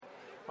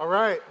All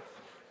right,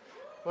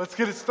 let's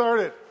get it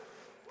started.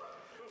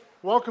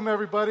 Welcome,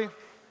 everybody.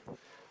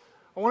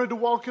 I wanted to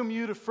welcome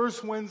you to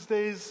First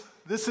Wednesdays.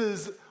 This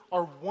is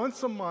our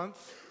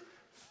once-a-month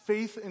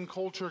faith and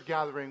culture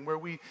gathering where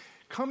we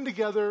come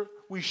together,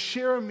 we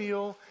share a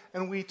meal,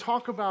 and we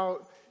talk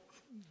about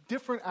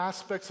different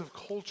aspects of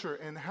culture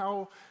and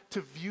how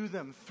to view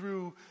them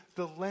through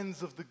the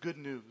lens of the good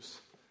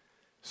news.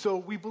 So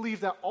we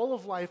believe that all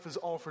of life is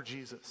all for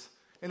Jesus,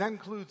 and that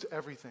includes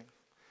everything.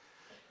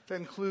 That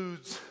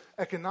includes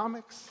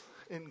economics,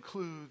 it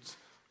includes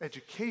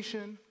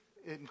education,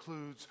 it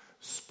includes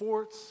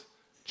sports,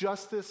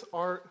 justice,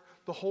 art,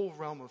 the whole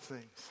realm of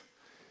things.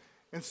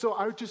 And so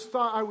I just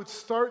thought I would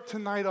start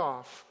tonight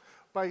off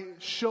by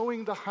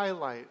showing the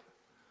highlight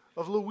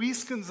of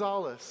Luis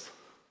Gonzalez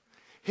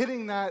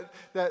hitting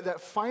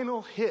that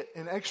final hit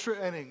in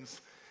extra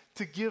innings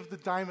to give the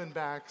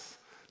Diamondbacks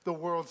the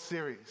World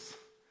Series.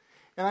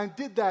 And I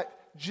did that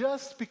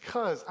just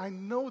because I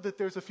know that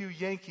there's a few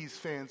Yankees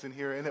fans in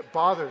here, and it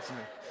bothers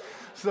me.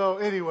 So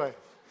anyway,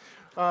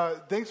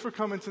 thanks for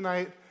coming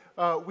tonight.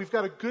 We've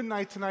got a good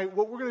night tonight.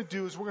 What we're going to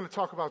do is we're going to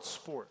talk about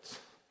sports.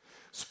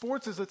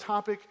 Sports is a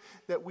topic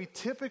that we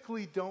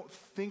typically don't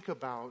think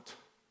about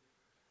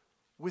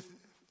with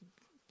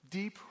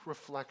deep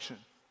reflection.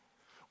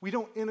 We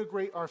don't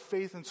integrate our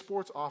faith in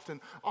sports often.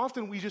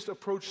 Often we just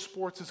approach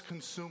sports as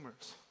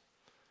consumers.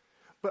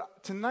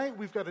 But tonight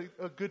we've got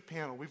a good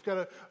panel. We've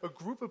got a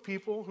group of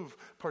people who've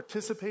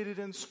participated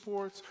in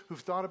sports, who've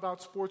thought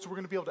about sports. We're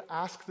going to be able to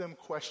ask them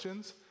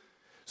questions.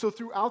 So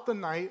throughout the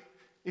night,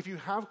 if you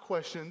have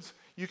questions,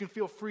 you can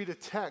feel free to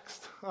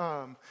text.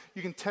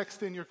 You can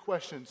text in your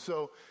questions.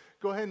 So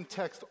go ahead and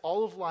text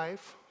all of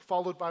life,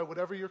 followed by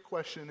whatever your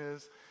question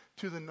is,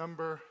 to the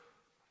number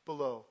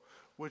below,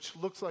 which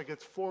looks like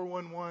it's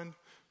 411-247.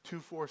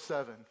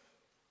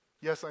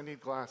 Yes, I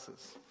need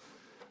glasses.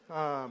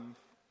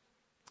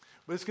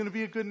 But it's going to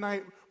be a good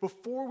night.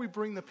 Before we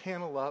bring the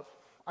panel up,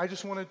 I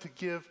just wanted to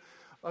give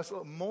us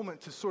a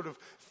moment to sort of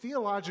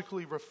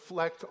theologically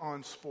reflect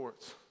on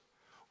sports.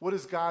 What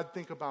does God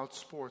think about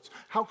sports?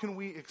 How can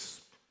we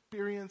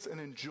experience and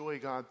enjoy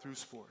God through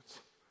sports?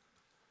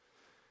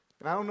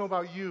 And I don't know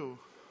about you,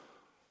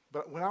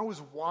 but when I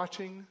was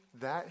watching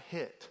that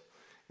hit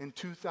in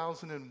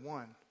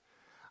 2001,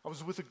 I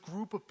was with a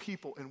group of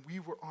people and we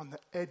were on the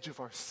edge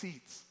of our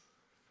seats.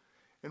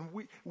 And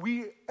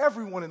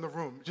everyone in the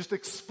room just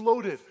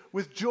exploded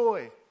with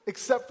joy,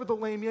 except for the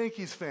lame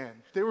Yankees fan.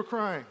 They were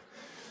crying.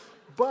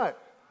 But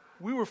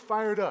we were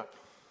fired up.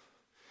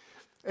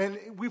 And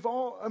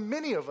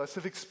many of us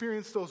have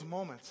experienced those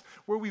moments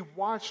where we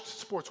watched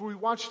sports, where we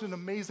watched an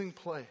amazing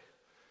play.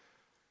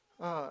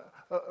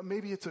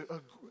 Maybe it's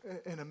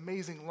an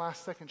amazing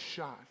last-second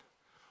shot.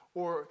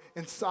 Or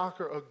in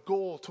soccer, a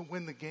goal to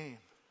win the game.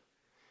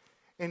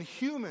 And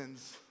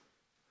humans,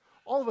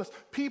 all of us,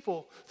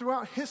 people,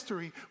 throughout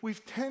history, we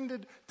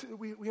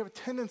have a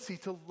tendency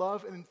to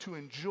love and to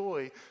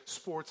enjoy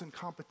sports and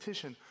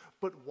competition.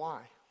 But why?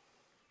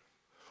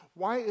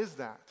 Why is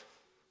that?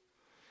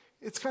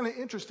 It's kind of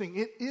interesting.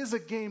 It is a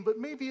game, but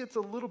maybe it's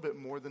a little bit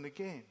more than a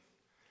game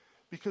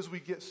because we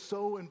get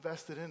so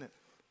invested in it.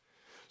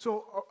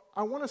 So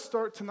I want to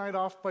start tonight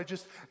off by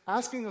just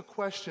asking a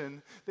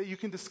question that you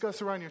can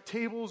discuss around your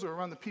tables or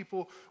around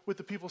with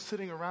the people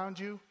sitting around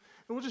you.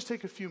 And we'll just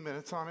take a few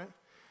minutes on it.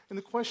 And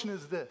the question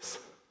is this: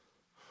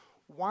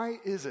 why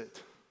is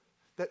it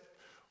that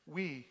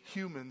we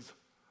humans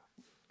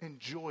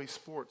enjoy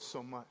sports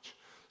so much?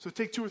 So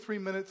take 2 or 3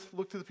 minutes,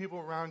 look to the people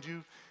around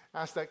you,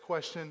 ask that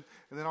question,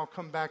 and then I'll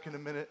come back in a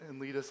minute and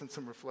lead us in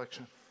some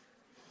reflection.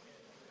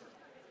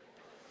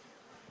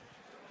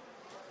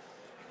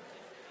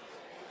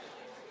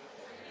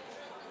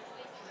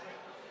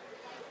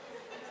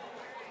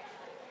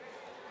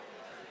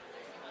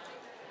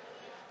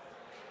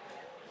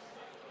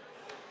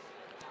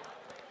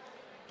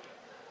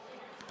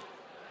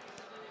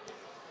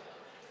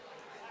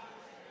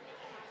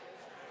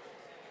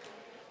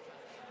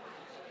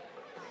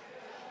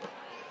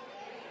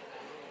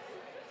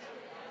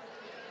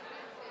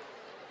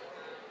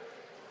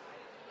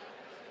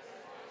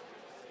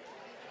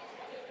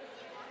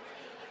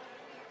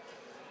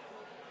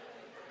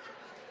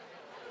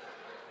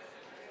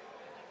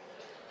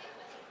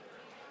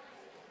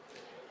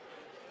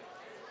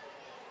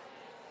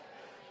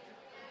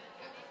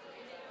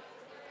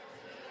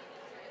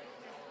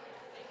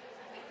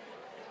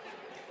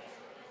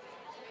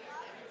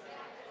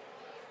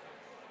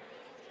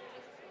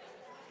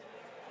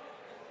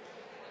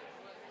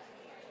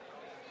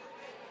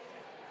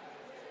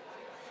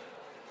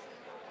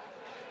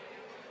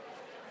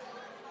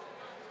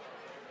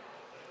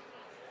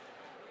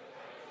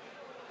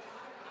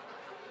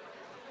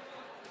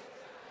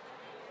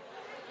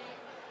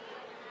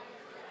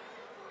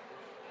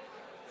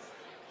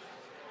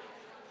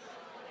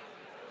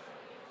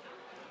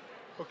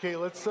 Okay,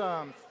 let's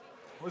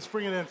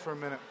bring it in for a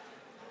minute.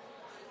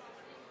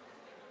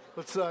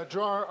 Let's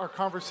draw our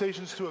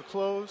conversations to a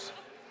close,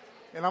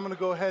 and I'm going to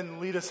go ahead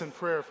and lead us in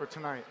prayer for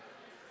tonight.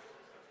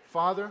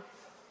 Father,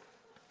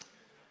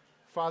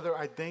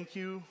 I thank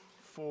you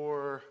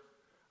for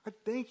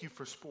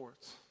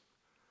sports.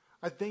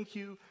 I thank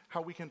you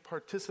how we can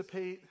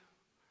participate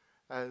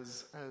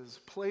as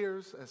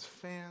players, as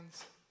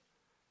fans.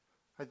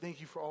 I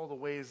thank you for all the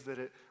ways that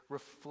it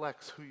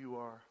reflects who you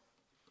are.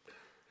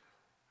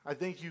 I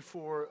thank you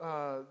for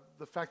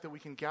the fact that we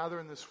can gather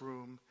in this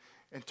room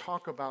and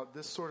talk about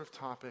this sort of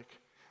topic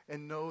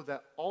and know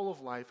that all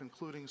of life,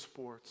 including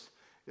sports,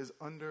 is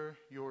under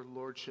your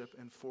lordship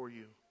and for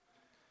you.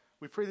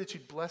 We pray that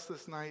you'd bless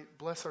this night,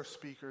 bless our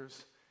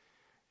speakers,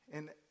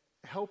 and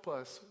help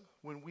us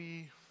when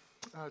we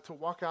to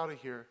walk out of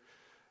here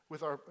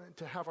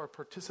to have our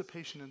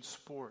participation in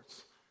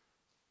sports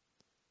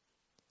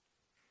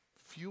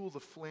fuel the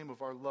flame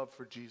of our love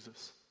for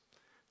Jesus.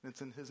 And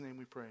it's in his name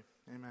we pray.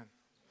 Amen.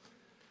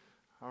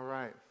 All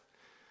right.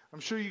 I'm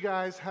sure you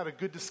guys had a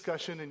good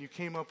discussion and you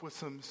came up with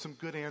some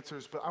good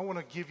answers, but I want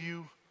to give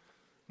you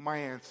my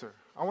answer.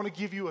 I want to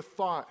give you a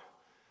thought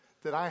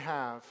that I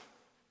have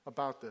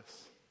about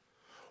this.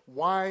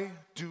 Why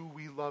do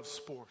we love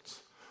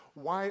sports?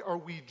 Why are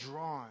we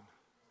drawn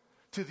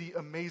to the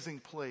amazing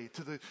play,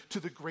 to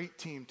the great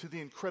team, to the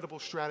incredible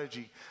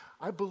strategy?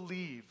 I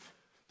believe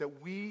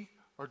that we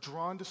are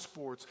drawn to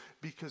sports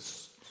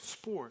because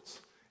sports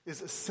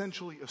is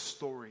essentially a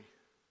story.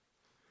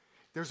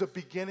 There's a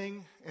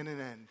beginning and an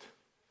end.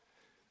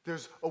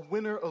 There's a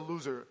winner, a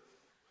loser.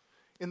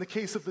 In the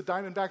case of the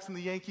Diamondbacks and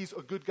the Yankees,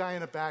 a good guy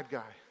and a bad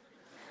guy.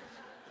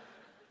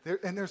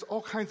 There's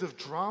all kinds of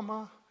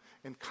drama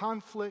and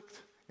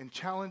conflict and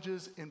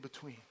challenges in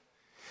between.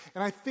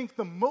 And I think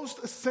the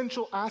most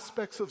essential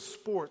aspects of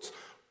sports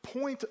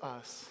point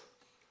us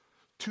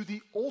to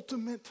the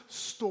ultimate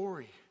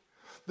story,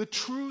 the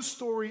true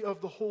story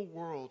of the whole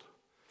world,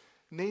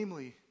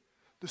 namely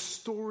the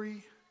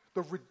story,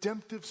 the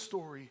redemptive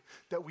story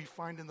that we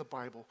find in the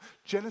Bible.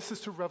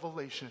 Genesis to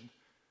Revelation,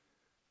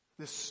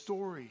 this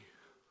story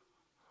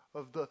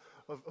of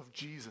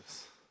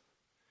Jesus.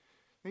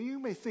 Now you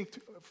may think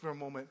for a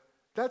moment,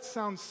 that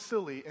sounds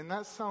silly and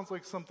that sounds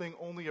like something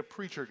only a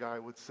preacher guy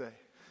would say.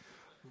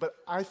 But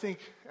I think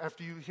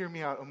after you hear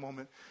me out a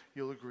moment,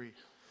 you'll agree.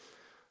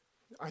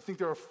 I think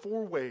there are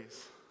 4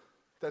 ways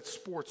that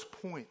sports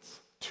points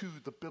to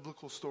the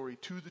biblical story,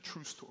 to the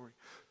true story,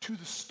 to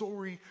the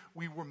story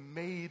we were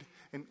made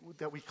and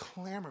that we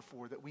clamor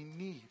for, that we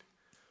need.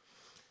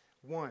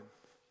 1,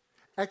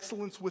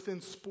 excellence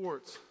within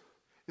sports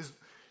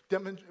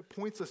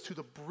points us to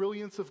the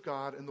brilliance of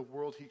God and the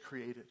world he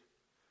created.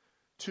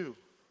 2,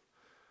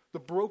 the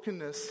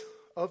brokenness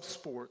of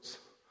sports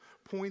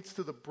points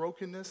to the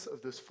brokenness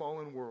of this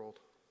fallen world.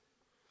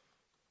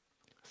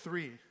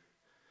 3,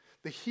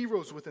 the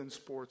heroes within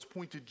sports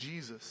point to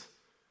Jesus,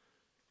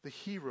 the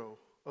hero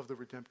of the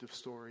redemptive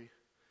story.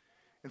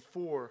 And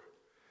 4,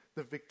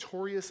 the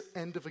victorious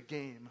end of a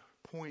game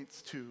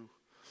points to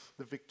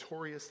the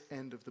victorious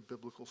end of the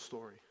biblical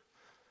story.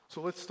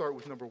 So let's start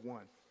with number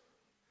 1.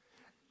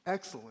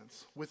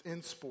 Excellence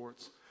within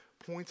sports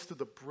points to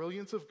the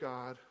brilliance of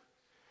God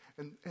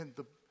and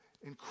the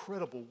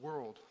incredible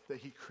world that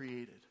he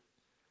created.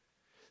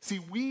 See,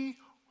 we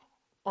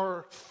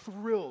are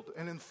thrilled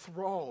and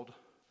enthralled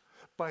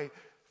by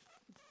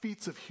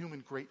feats of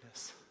human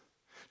greatness.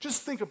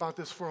 Just think about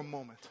this for a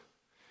moment.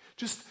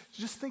 Just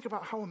think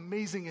about how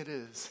amazing it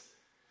is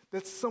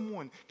that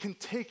someone can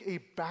take a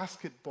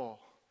basketball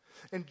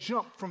and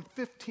jump from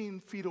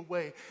 15 feet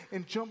away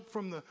and jump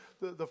from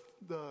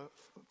the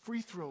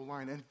free throw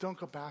line and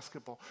dunk a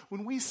basketball.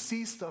 When we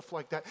see stuff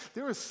like that,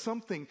 there is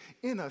something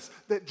in us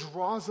that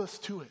draws us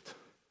to it.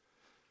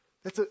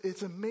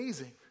 It's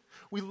amazing.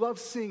 We love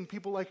seeing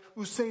people like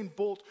Usain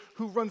Bolt,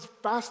 who runs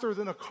faster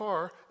than a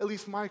car, at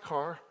least my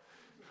car.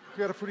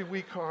 We got a pretty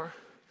weak car.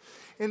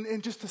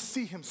 And just to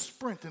see him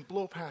sprint and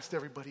blow past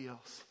everybody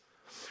else.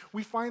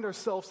 We find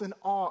ourselves in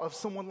awe of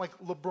someone like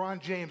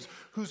LeBron James,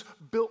 who's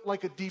built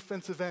like a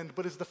defensive end,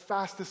 but is the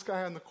fastest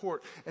guy on the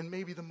court and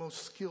maybe the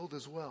most skilled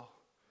as well.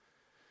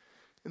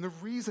 And the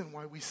reason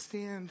why we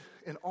stand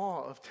in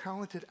awe of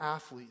talented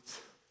athletes,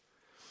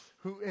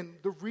 and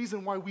the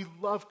reason why we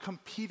love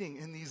competing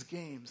in these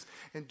games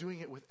and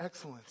doing it with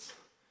excellence,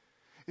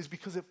 is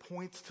because it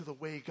points to the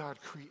way God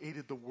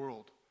created the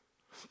world.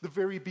 The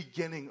very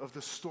beginning of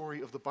the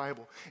story of the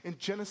Bible. In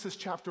Genesis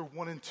chapter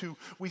 1 and 2,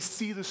 we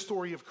see the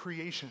story of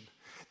creation.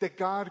 That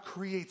God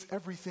creates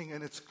everything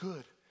and it's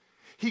good.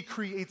 He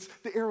creates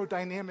the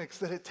aerodynamics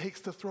that it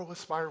takes to throw a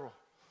spiral.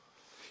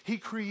 He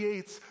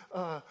creates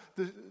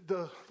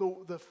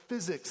the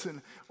physics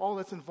and all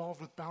that's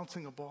involved with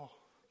bouncing a ball.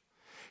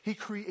 He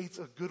creates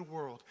a good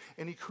world,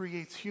 and he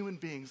creates human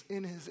beings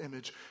in his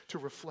image to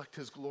reflect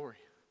his glory.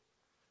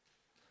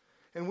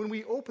 And when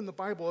we open the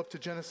Bible up to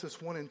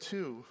Genesis 1 and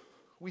 2,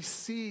 we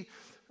see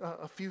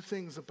a few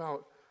things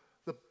about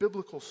the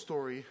biblical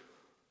story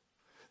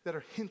that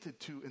are hinted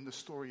to in the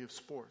story of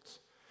sports.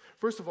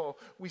 First of all,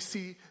 we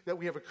see that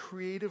we have a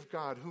creative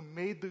God who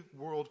made the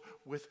world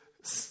with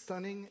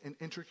stunning and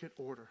intricate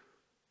order.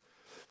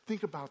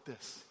 Think about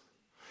this.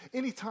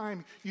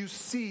 Anytime you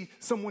see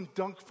someone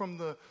dunk from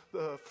the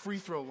free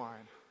throw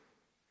line,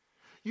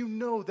 you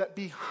know that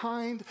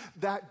behind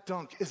that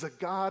dunk is a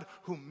God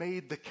who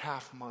made the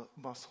calf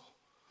muscle.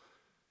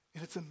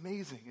 And it's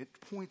amazing. It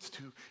points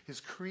to his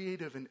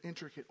creative and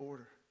intricate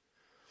order.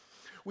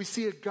 We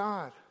see a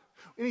God,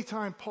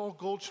 anytime Paul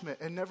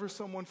Goldschmidt, and never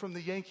someone from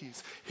the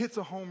Yankees, hits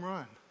a home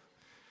run,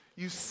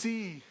 you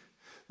see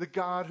the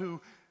God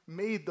who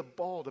made the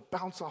ball to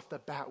bounce off the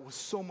bat with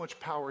so much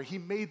power. He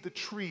made the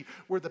tree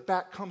where the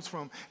bat comes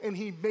from, and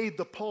he made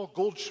the Paul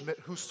Goldschmidt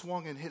who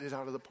swung and hit it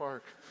out of the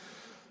park.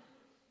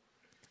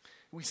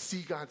 We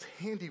see God's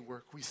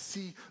handiwork. We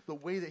see the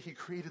way that he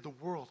created the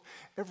world.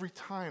 Every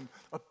time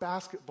a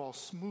basketball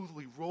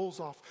smoothly rolls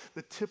off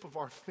the tip of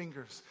our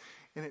fingers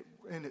and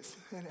it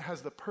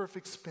has the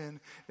perfect spin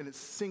and it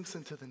sinks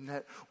into the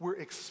net, we're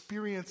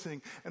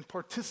experiencing and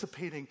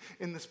participating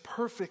in this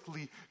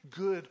perfectly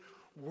good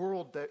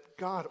world that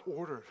God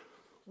ordered.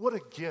 What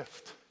a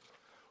gift.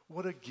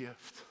 What a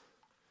gift.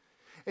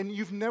 And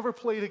you've never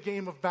played a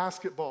game of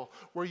basketball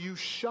where you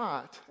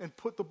shot and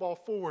put the ball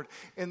forward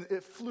and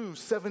it flew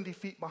 70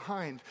 feet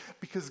behind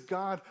because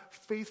God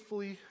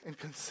faithfully and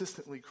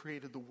consistently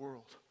created the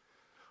world.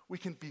 We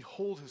can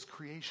behold his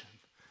creation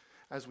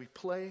as we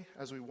play,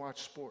 as we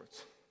watch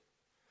sports.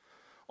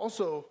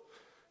 Also,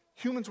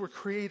 humans were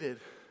created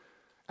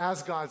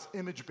as God's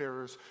image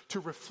bearers to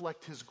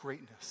reflect his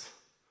greatness.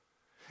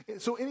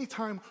 So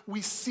anytime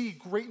we see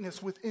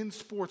greatness within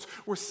sports,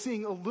 we're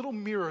seeing a little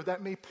mirror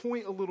that may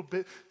point a little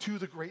bit to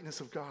the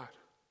greatness of God.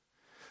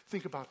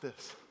 Think about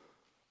this.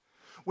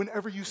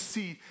 Whenever you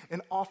see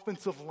an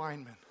offensive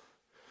lineman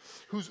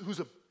who's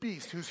a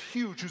beast, who's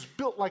huge, who's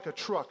built like a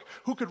truck,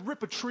 who could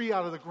rip a tree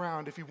out of the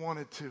ground if he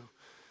wanted to,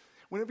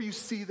 whenever you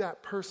see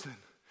that person,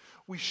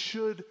 we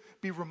should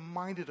be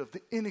reminded of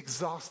the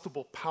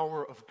inexhaustible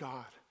power of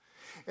God.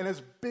 And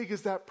as big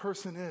as that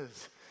person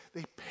is,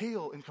 they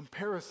pale in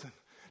comparison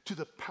to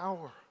the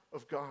power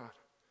of God.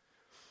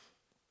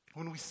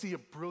 When we see a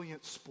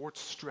brilliant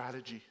sports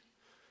strategy,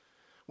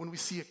 when we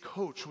see a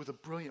coach with a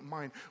brilliant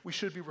mind, we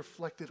should be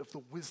reflected of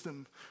the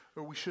wisdom,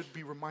 or we should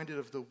be reminded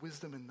of the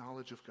wisdom and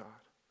knowledge of God.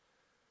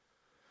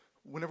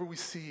 Whenever we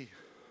see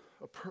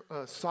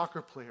a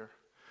soccer player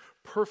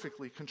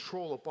perfectly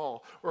control a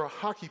ball, or a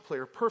hockey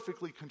player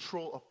perfectly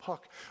control a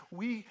puck,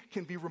 we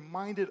can be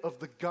reminded of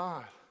the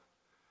God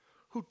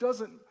who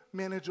doesn't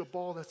manage a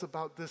ball that's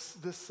about this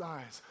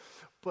size,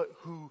 but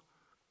who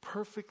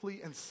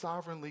perfectly and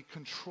sovereignly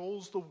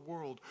controls the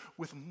world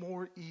with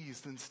more ease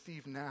than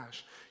Steve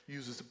Nash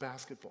uses a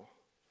basketball.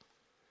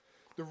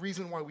 The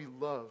reason why we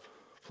love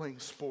playing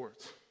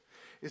sports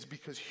is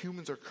because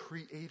humans are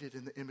created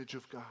in the image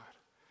of God.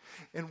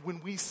 And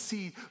when we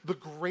see the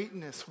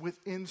greatness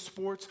within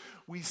sports,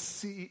 we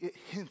see it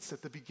hints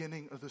at the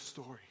beginning of the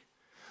story.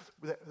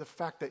 The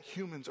fact that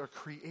humans are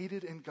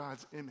created in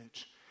God's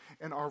image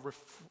and are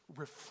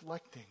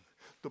reflecting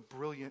the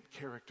brilliant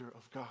character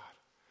of God.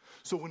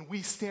 So when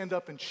we stand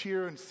up and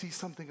cheer and see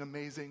something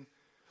amazing,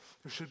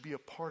 there should be a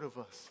part of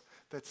us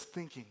that's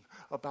thinking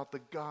about the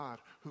God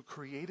who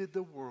created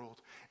the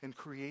world and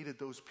created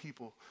those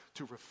people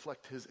to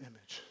reflect his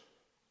image.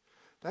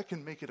 That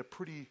can make it a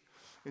pretty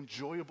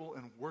enjoyable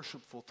and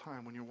worshipful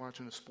time when you're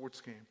watching a sports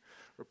game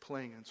or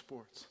playing in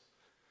sports.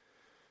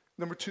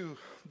 Number 2,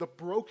 the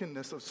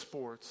brokenness of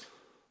sports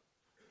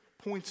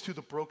points to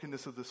the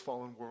brokenness of this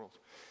fallen world.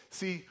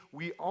 See,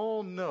 we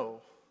all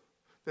know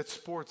that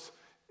sports,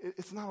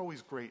 it's not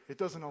always great. It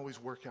doesn't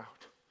always work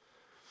out.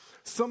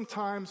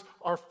 Sometimes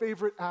our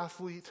favorite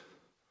athlete,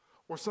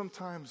 or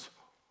sometimes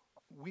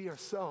we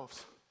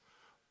ourselves,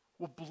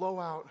 will blow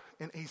out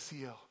an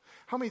ACL.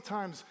 How many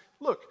times,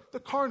 look, the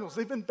Cardinals,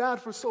 they've been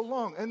bad for so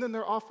long, and then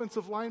their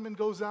offensive lineman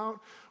goes out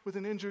with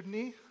an injured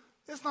knee?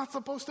 It's not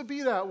supposed to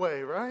be that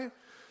way, right?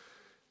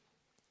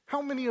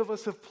 How many of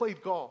us have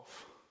played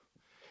golf?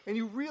 And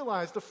you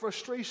realize the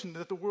frustration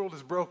that the world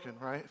is broken,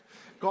 right?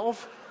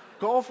 Golf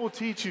will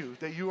teach you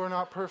that you are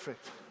not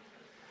perfect.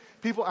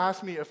 People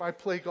ask me if I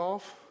play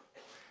golf,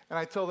 and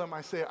I tell them,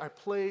 I say, I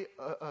play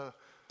a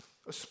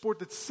sport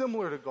that's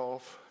similar to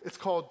golf. It's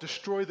called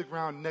destroy the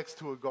ground next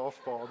to a golf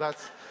ball.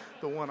 That's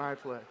the one I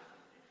play.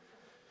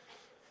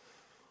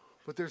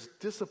 But there's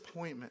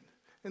disappointment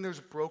and there's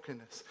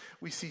brokenness.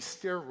 We see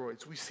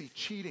steroids. We see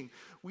cheating.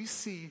 We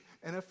see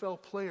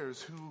NFL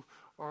players who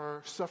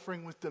are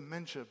suffering with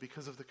dementia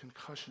because of the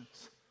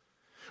concussions.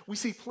 We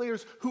see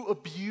players who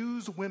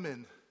abuse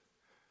women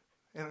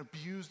and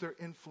abuse their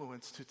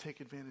influence to take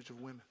advantage of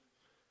women.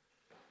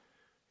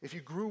 If you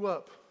grew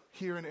up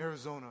here in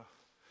Arizona,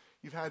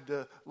 you've had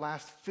the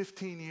last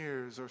 15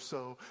 years or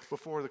so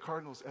before the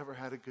Cardinals ever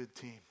had a good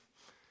team.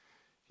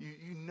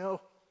 You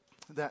know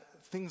that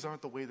things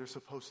aren't the way they're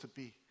supposed to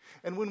be.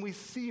 And when we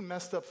see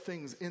messed up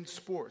things in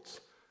sports,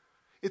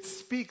 it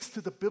speaks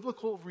to the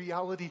biblical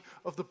reality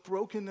of the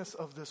brokenness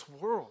of this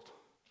world.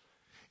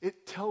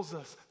 It tells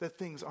us that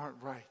things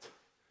aren't right.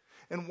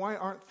 And why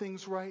aren't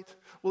things right?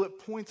 Well, it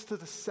points to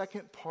the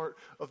second part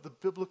of the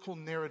biblical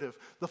narrative,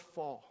 the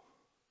fall.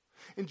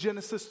 In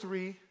Genesis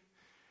 3,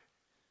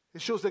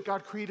 it shows that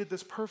God created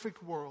this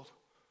perfect world,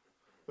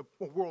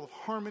 a world of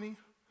harmony,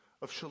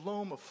 of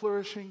shalom, of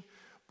flourishing,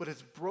 but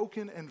it's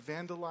broken and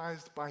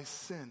vandalized by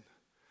sin.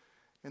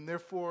 And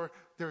therefore,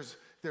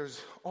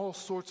 there's all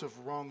sorts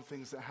of wrong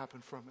things that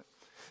happen from it.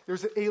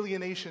 There's an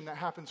alienation that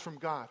happens from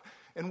God.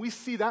 And we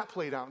see that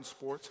played out in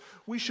sports.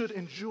 We should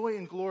enjoy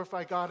and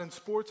glorify God in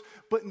sports,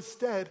 but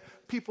instead,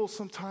 people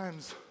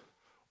sometimes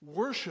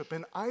worship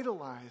and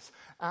idolize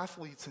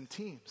athletes and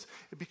teams.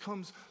 It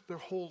becomes their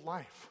whole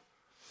life.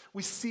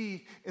 We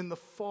see in the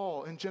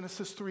fall, in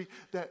Genesis 3,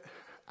 that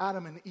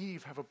Adam and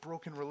Eve have a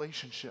broken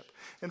relationship.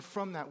 And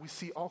from that, we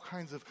see all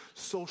kinds of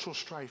social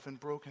strife and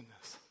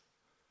brokenness.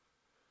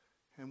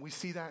 And we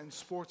see that in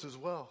sports as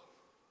well.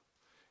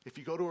 If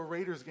you go to a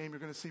Raiders game, you're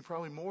going to see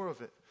probably more of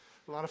it.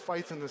 A lot of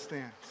fights in the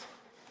stands.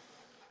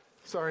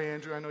 Sorry,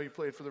 Andrew, I know you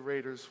played for the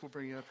Raiders. We'll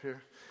bring you up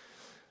here.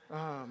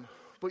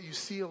 But you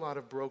see a lot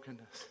of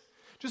brokenness.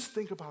 Just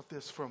think about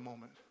this for a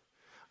moment.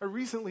 I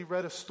recently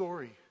read a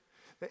story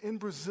that in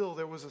Brazil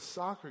there was a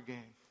soccer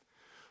game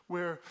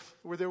where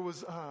there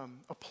was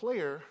a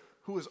player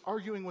who was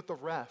arguing with the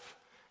ref,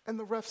 and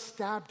the ref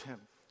stabbed him.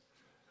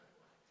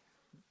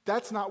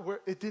 That's not where,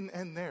 it didn't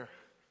end there.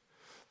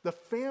 The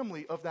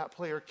family of that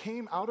player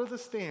came out of the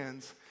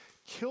stands,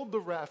 killed the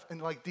ref,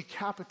 and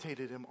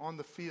decapitated him on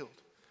the field.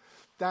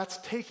 That's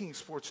taking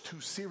sports too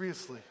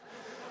seriously.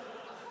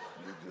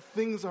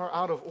 Things are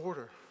out of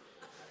order.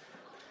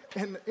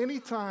 And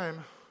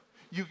anytime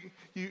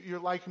you're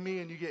like me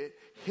and you get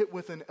hit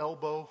with an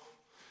elbow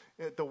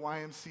at the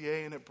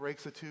YMCA and it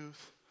breaks a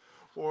tooth,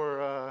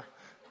 or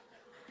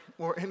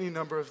any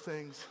number of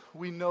things,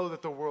 we know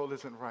that the world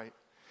isn't right.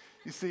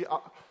 You see,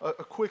 a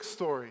quick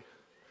story.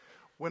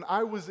 When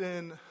I was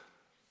in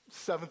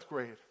 7th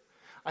grade,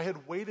 I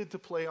had waited to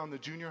play on the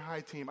junior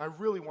high team. I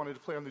really wanted to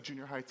play on the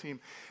junior high team.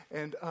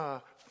 And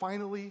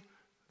finally,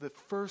 the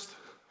first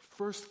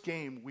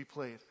game we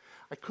played,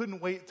 I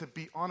couldn't wait to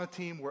be on a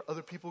team where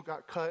other people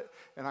got cut,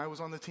 and I was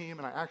on the team,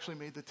 and I actually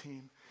made the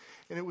team.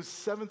 And it was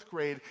 7th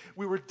grade.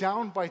 We were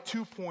down by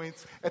 2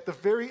 points at the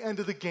very end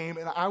of the game,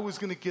 and I was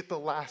going to get the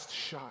last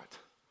shot.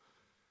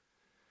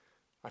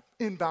 I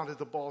inbounded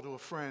the ball to a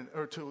friend,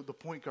 or to the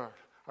point guard.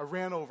 I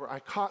ran over, I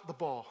caught the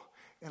ball,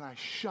 and I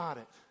shot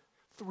it.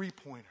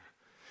 3-pointer.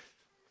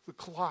 The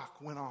clock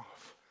went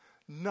off.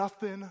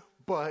 Nothing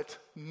but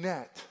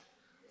net.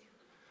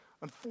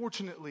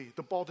 Unfortunately,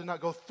 the ball did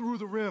not go through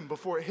the rim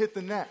before it hit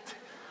the net.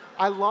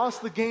 I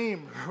lost the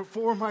game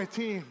for my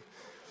team.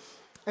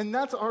 And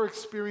that's our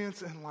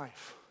experience in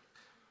life.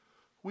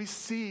 We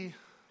see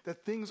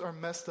that things are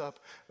messed up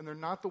and they're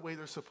not the way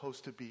they're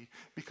supposed to be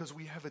because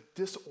we have a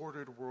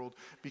disordered world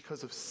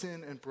because of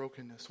sin and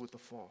brokenness with the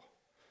fall.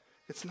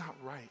 It's not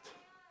right.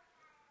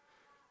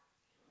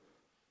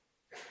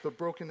 The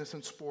brokenness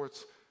in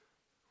sports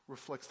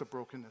reflects the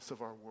brokenness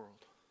of our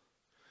world.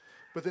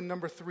 But then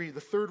number 3, the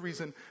third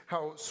reason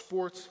how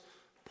sports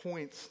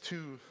points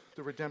to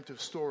the redemptive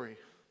story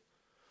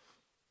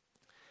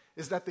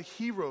is that the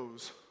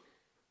heroes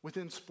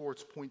within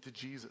sports point to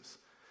Jesus,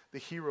 the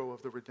hero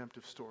of the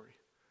redemptive story.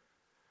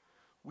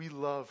 We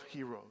love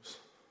heroes.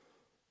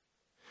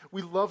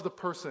 We love the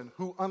person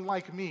who,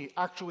 unlike me,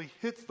 actually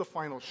hits the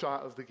final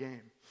shot of the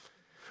game.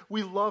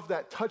 We love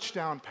that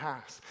touchdown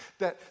pass,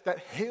 that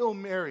Hail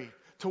Mary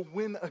to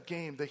win a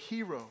game, the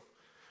hero.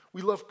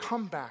 We love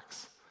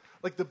comebacks.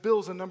 Like the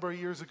Bills a number of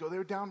years ago, they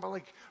were down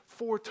by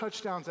 4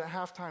 touchdowns at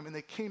halftime, and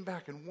they came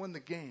back and won the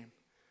game.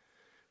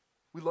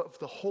 We love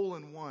the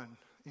hole-in-one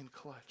in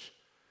clutch.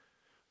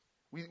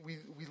 We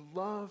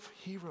love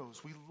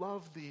heroes. We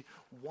love the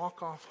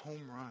walk-off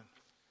home run.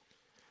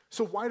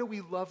 So why do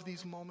we love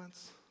these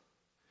moments?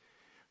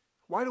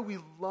 Why do we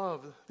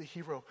love the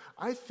hero?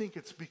 I think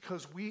it's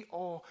because we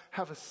all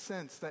have a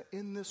sense that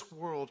in this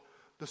world,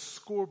 the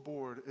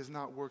scoreboard is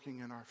not working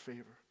in our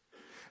favor.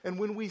 And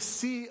when we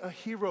see a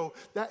hero,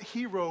 that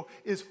hero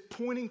is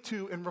pointing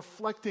to and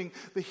reflecting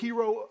the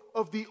hero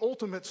of the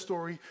ultimate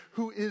story,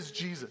 who is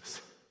Jesus.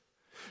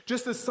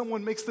 Just as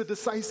someone makes the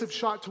decisive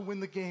shot to win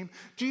the game,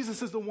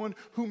 Jesus is the one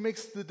who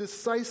makes the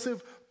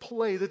decisive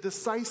play, the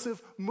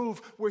decisive move,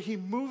 where he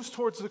moves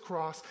towards the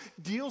cross,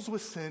 deals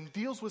with sin,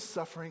 deals with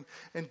suffering,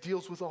 and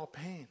deals with all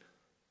pain.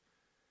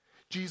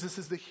 Jesus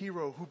is the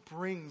hero who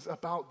brings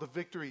about the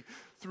victory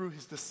through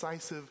his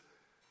decisive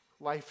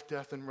life,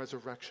 death, and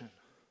resurrection.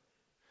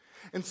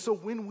 And so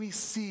when we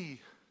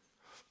see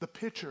the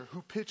pitcher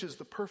who pitches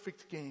the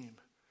perfect game,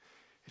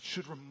 it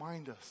should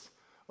remind us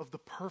of the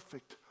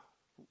perfect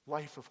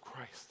life of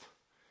Christ.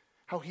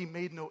 How he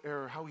made no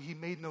error, how he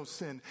made no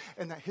sin,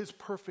 and that his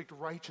perfect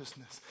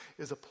righteousness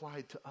is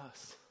applied to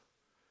us.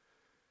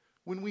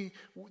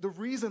 The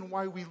reason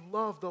why we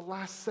love the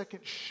last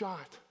second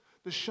shot,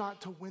 the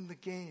shot to win the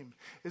game,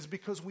 is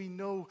because we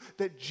know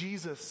that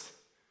Jesus,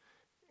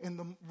 in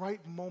the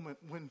right moment,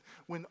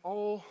 when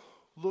all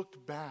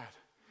looked bad,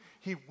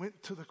 he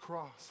went to the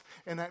cross,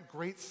 and that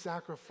great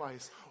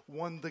sacrifice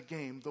won the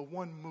game, the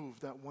one move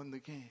that won the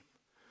game,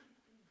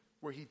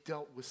 where he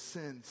dealt with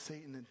sin,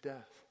 Satan, and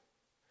death.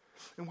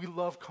 And we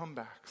love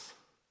comebacks.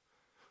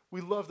 We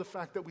love the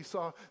fact that we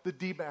saw the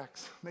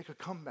D-backs make a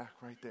comeback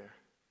right there.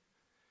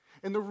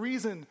 And the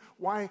reason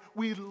why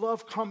we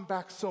love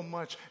comebacks so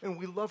much and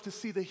we love to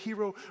see the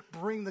hero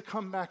bring the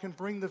comeback and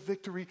bring the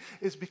victory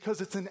is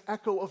because it's an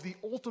echo of the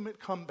ultimate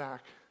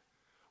comeback,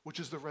 which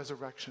is the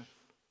resurrection.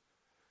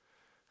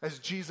 As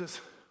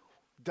Jesus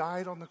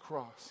died on the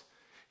cross,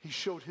 he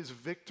showed his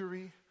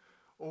victory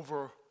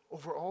over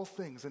all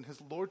things and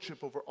his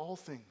lordship over all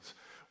things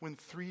when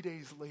 3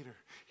 days later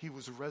he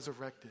was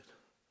resurrected.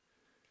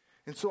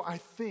 And so I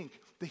think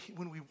that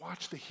when we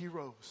watch the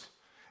heroes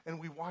and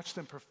we watch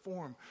them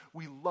perform,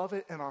 we love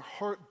it and our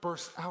heart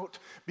bursts out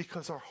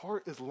because our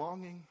heart is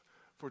longing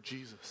for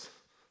Jesus.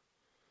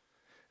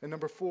 And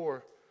number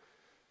 4,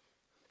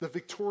 the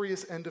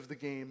victorious end of the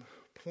game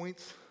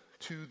points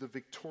to the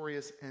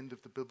victorious end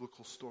of the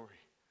biblical story.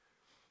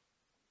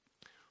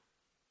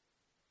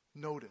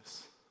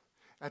 Notice,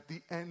 at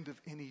the end of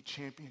any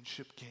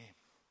championship game,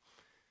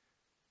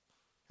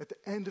 at the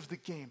end of the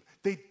game,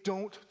 they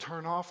don't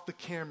turn off the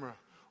camera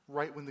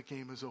right when the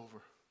game is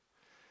over.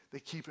 They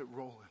keep it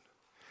rolling.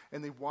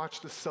 And they watch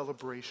the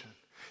celebration.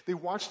 They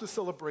watch the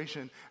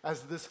celebration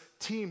as this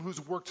team who's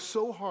worked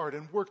so hard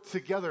and worked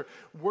together,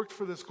 worked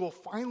for this goal,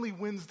 finally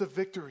wins the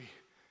victory.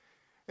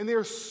 And they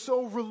are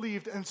so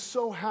relieved and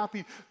so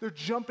happy. They're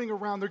jumping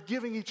around. They're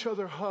giving each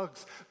other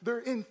hugs. They're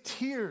in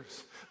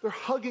tears. They're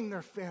hugging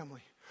their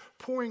family,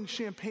 pouring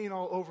champagne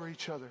all over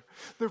each other.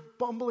 They're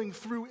bumbling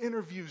through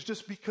interviews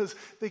just because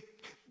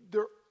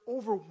they're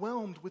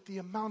overwhelmed with the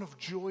amount of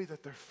joy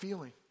that they're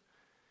feeling.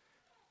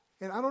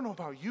 And I don't know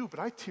about you, but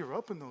I tear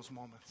up in those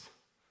moments.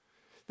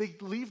 They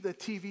leave the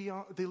TV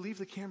on, they leave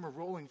the camera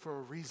rolling for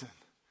a reason.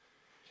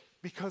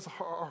 Because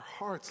our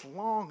hearts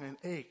long and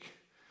ache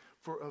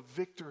for a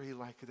victory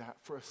like that,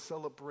 for a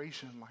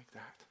celebration like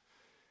that.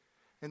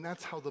 And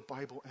that's how the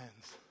Bible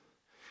ends.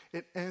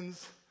 It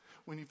ends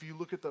when, if you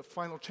look at the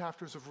final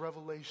chapters of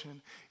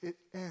Revelation, it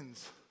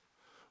ends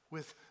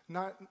with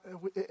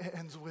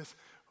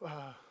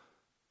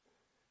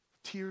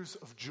tears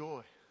of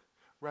joy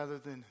rather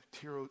than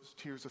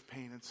tears of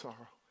pain and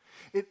sorrow.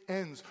 It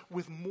ends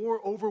with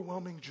more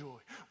overwhelming joy,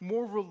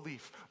 more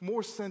relief,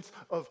 more sense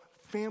of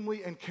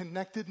family and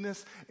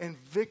connectedness and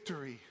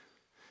victory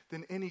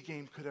than any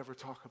game could ever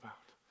talk about.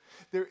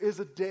 There is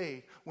a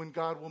day when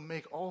God will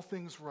make all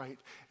things right,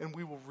 and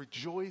we will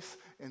rejoice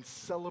and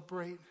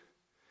celebrate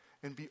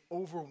and be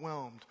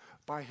overwhelmed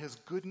by his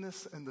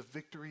goodness and the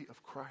victory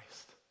of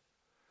Christ.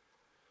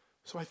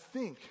 So I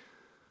think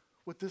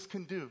what this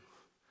can do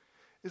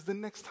is the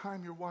next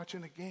time you're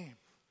watching a game,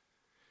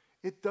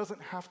 it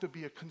doesn't have to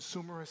be a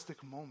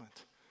consumeristic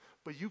moment,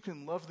 but you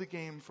can love the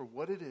game for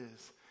what it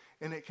is,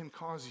 and it can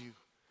cause you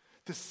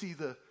to see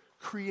the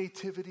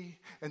creativity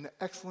and the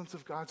excellence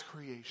of God's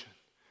creation.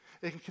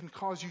 It can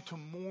cause you to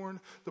mourn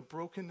the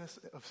brokenness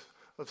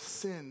of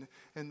sin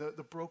and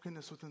the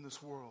brokenness within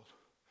this world.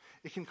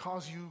 It can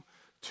cause you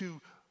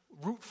to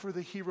root for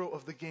the hero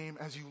of the game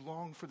as you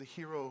long for the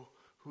hero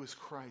who is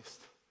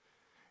Christ.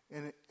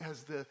 And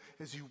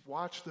as you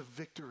watch the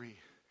victory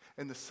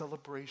and the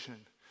celebration,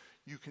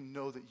 you can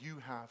know that you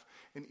have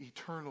an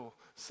eternal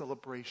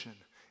celebration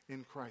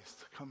in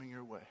Christ coming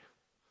your way.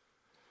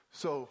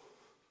 So,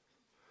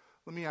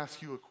 let me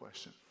ask you a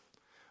question.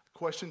 A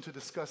question to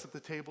discuss at the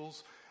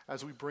tables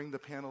as we bring the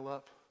panel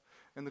up.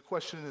 And the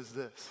question is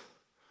this: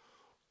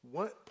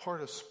 what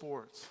part of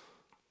sports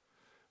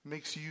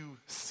makes you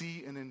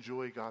see and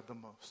enjoy God the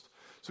most?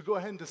 So go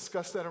ahead and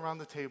discuss that around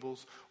the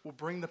tables. We'll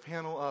bring the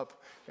panel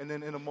up, and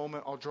then in a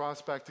moment I'll draw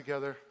us back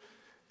together,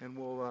 and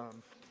we'll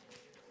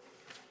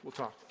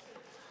talk.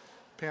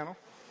 Panel.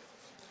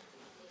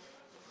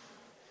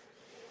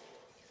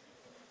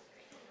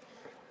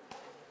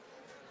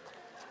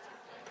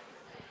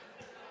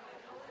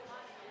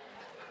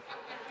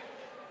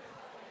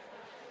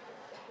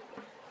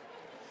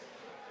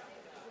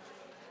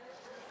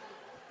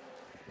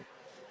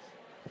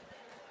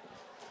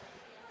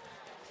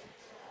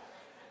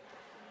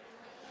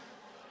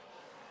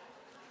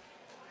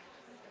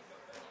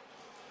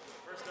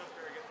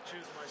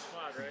 Choose my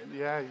spot, right?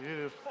 Yeah, you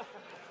do.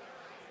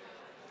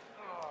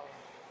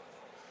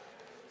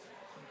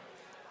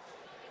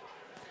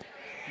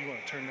 You want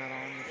to turn that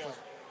on? Yeah.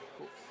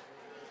 Cool.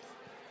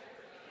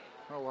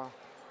 Oh, wow.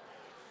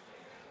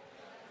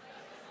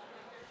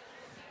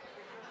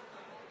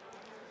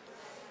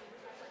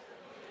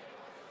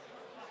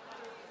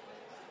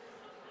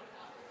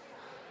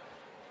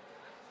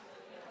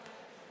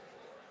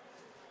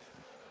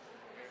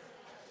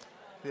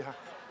 Yeah.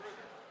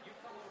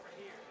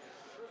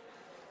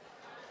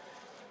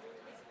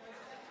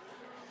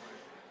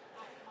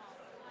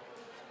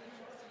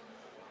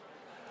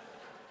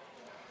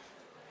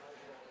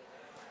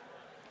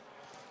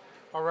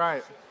 All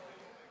right.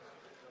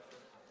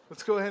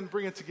 Let's go ahead and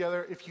bring it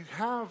together. If you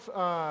have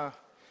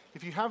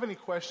any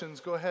questions,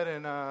 go ahead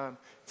and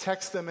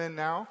text them in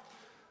now.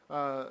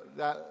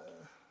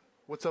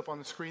 What's up on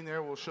the screen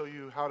there will show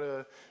you how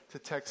to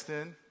text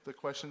in the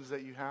questions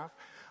that you have.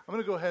 I'm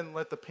going to go ahead and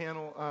let the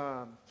panel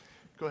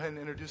go ahead and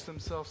introduce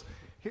themselves.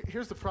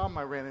 Here's the problem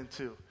I ran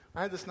into.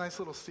 I had this nice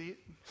little seat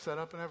set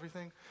up and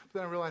everything,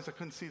 but then I realized I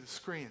couldn't see the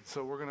screen,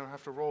 so we're going to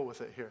have to roll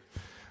with it here.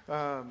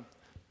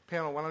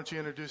 Panel, why don't you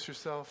introduce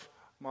yourself?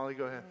 Molly,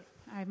 go ahead.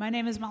 Hi, my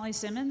name is Molly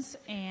Simmons,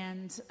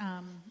 and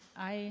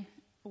I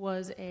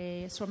was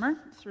a swimmer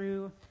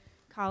through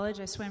college.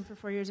 I swam for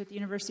 4 years at the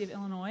University of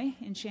Illinois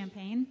in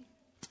Champaign.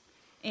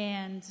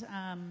 And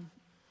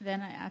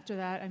then after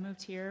that, I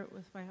moved here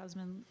with my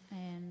husband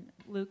and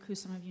Luke, who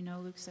some of you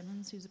know, Luke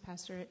Simmons, who's a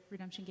pastor at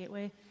Redemption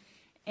Gateway,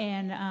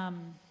 and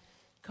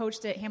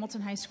coached at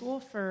Hamilton High School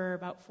for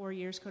about 4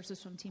 years, coached the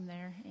swim team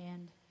there,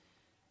 and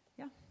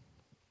yeah.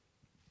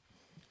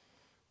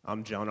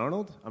 I'm John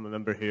Arnold. I'm a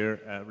member here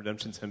at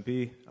Redemption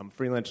Tempe. I'm a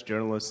freelance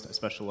journalist. I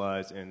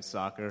specialize in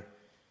soccer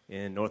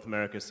in North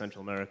America,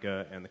 Central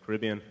America, and the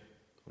Caribbean,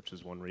 which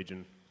is one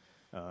region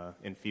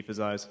in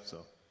FIFA's eyes.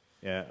 So,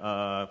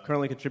 yeah,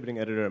 currently contributing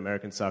editor at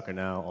American Soccer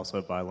Now. Also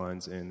have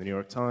bylines in the New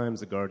York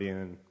Times, The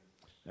Guardian,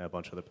 and a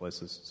bunch of other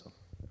places. So.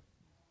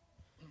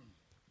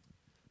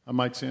 I'm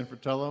Mike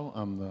Sanfratello.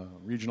 I'm the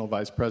regional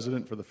vice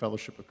president for the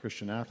Fellowship of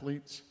Christian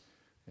Athletes,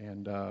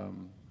 and that's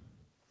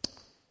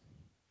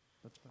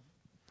about it.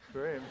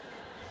 Great.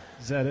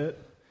 Is that it?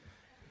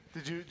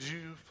 Did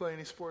you play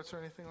any sports or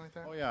anything like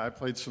that? Oh yeah, I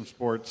played some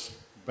sports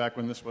back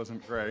when this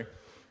wasn't gray,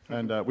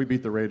 and we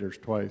beat the Raiders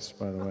twice,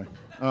 by the way.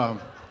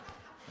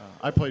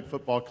 I played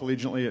football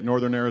collegiately at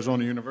Northern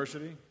Arizona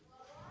University.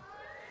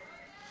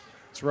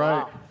 That's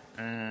right.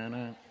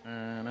 Wow.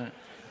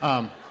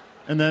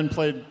 And then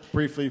played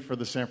briefly for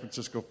the San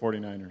Francisco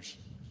 49ers.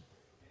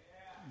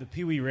 The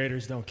Pee Wee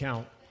Raiders don't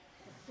count.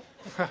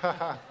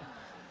 My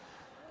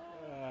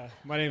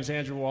name is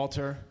Andrew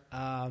Walter.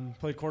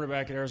 Played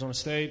quarterback at Arizona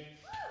State.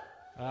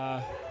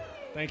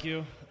 Thank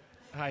you.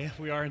 Hi,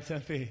 we are in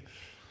Tempe.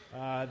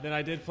 Then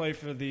I did play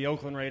for the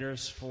Oakland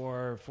Raiders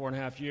for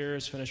 4.5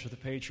 years, finished with the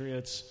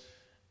Patriots,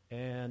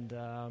 and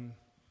I'm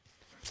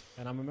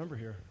a member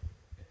here.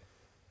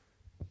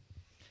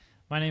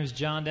 My name is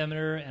John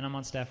Demeter, and I'm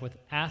on staff with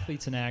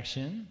Athletes in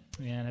Action,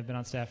 and I've been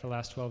on staff for the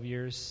last 12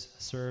 years,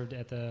 served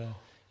at the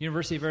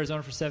University of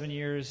Arizona for 7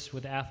 years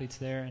with the athletes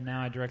there, and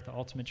now I direct the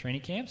Ultimate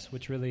Training Camps,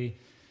 which really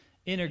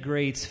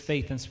integrates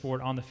faith and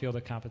sport on the field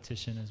of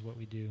competition is what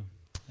we do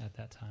at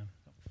that time.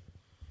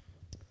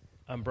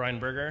 I'm Brian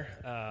Berger.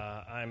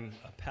 I'm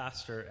a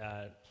pastor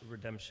at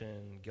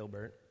Redemption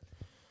Gilbert.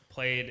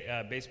 Played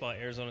baseball at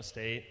Arizona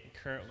State.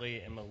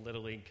 Currently am a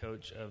Little League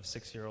coach of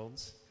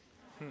 6-year-olds.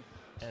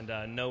 And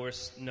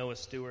Noah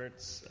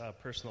Stewart's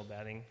personal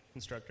batting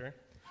instructor.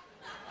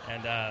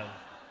 And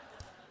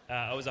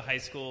I was a high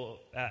school,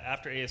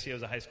 after ASU, I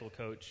was a high school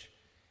coach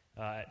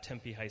at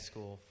Tempe High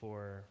School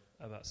for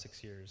about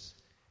 6 years.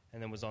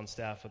 And then was on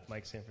staff with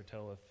Mike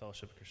Sanfratello of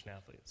Fellowship of Christian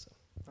Athletes. So.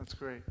 That's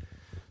great.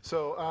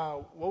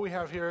 So what we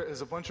have here is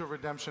a bunch of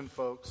Redemption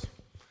folks.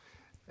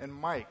 And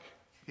Mike,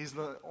 he's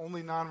the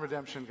only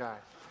non-Redemption guy.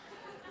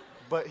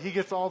 But he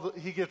gets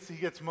he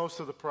gets most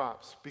of the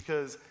props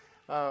because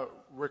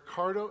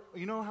Ricardo,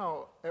 you know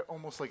how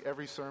almost like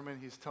every sermon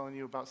he's telling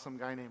you about some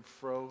guy named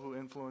Fro who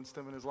influenced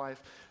him in his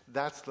life?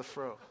 That's the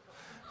Fro.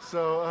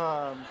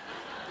 So,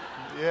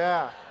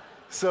 yeah.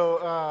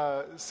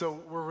 So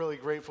we're really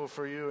grateful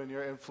for you and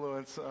your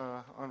influence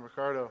on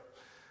Ricardo.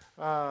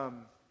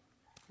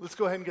 Let's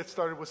go ahead and get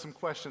started with some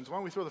questions. Why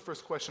don't we throw the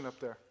first question up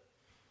there?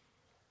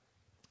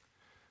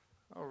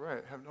 All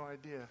right, have no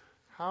idea.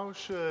 How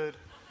should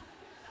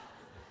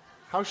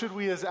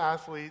we as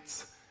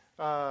athletes,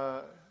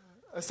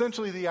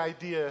 essentially the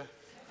idea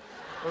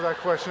of that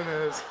question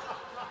is,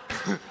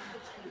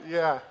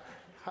 yeah,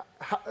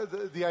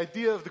 the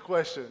idea of the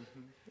question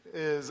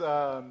is,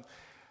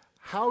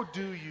 how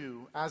do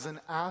you, as an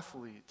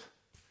athlete,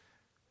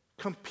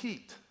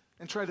 compete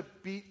and try to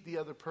beat the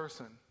other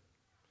person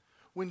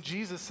when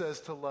Jesus says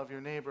to love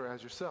your neighbor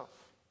as yourself?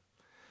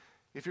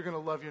 If you're going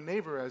to love your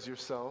neighbor as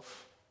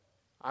yourself,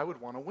 I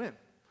would want to win.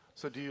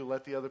 So do you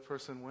let the other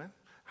person win?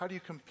 How do you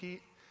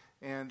compete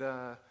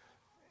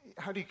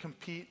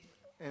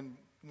and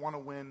want to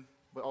win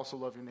but also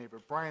love your neighbor?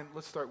 Brian,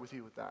 let's start with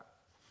you with that.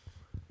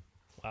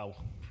 Wow.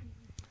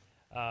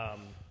 I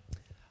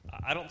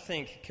don't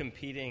think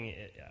competing,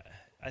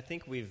 I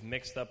think we've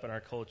mixed up in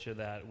our culture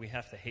that we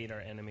have to hate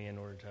our enemy in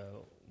order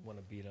to want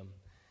to beat them.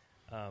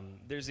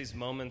 There's these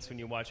moments when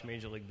you watch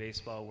Major League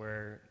Baseball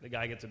where the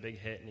guy gets a big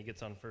hit and he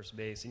gets on first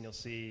base, and you'll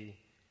see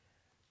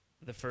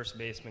the first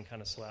baseman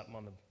kind of slap him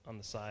on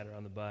the side or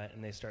on the butt,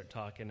 and they start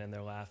talking and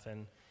they're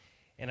laughing.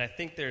 And I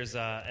think there's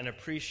an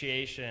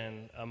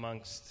appreciation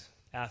amongst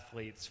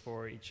athletes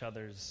for each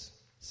other's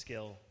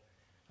skill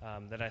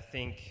that I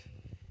think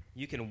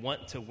you can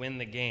want to win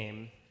the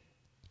game,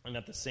 and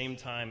at the same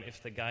time,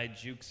 if the guy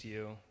jukes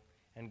you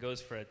and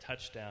goes for a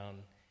touchdown,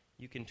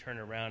 you can turn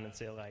around and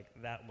say, like,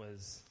 that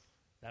was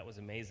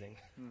amazing.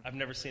 I've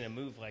never seen a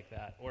move like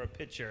that. Or a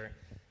pitcher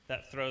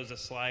that throws a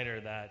slider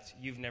that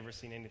you've never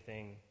seen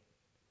anything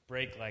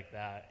break like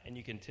that, and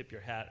you can tip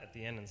your hat at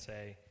the end and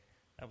say,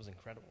 that was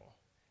incredible.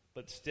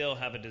 But still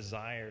have a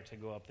desire to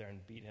go up there and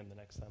beat him the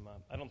next time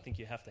up. I don't think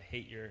you have to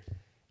hate your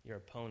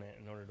opponent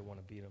in order to want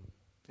to beat him.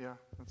 Yeah,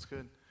 that's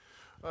good.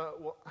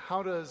 Well,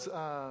 how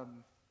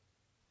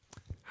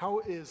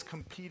is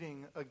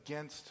competing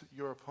against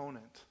your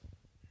opponent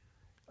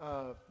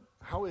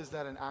How is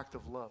that an act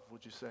of love,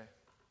 would you say?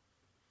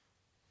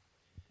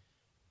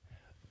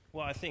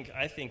 Well, I think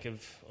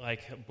of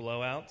like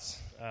blowouts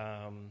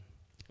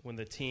when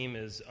the team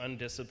is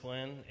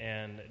undisciplined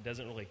and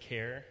doesn't really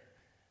care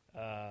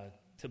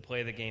to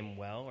play the game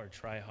well or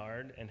try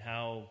hard, and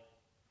how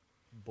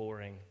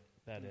boring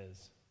that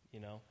is, you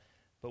know.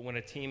 But when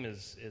a team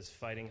is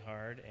fighting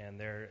hard and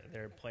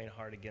they're playing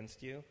hard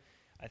against you,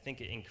 I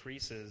think it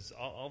increases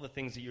all the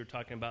things that you were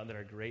talking about that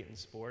are great in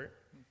sport.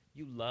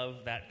 You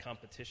love that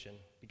competition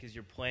because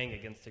you're playing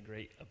against a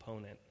great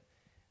opponent.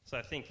 So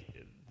I think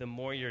the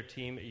more your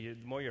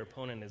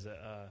opponent is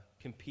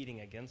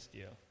competing against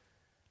you,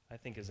 I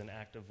think is an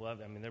act of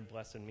love. I mean, they're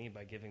blessing me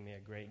by giving me a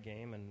great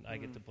game, and I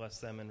get to bless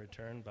them in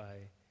return by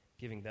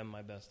giving them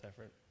my best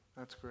effort.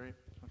 That's great.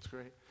 That's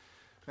great.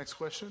 Next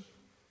question.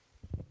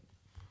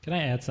 Can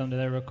I add something to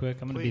that real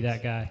quick? I'm going to be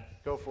that guy.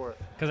 Go for it.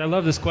 Because I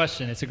love this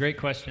question. It's a great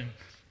question.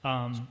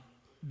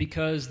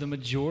 Because the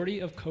majority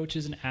of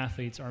coaches and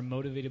athletes are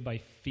motivated by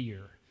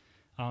fear.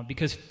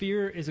 Because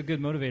fear is a good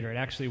motivator. It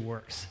actually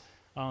works.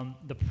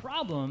 The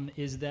problem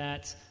is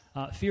that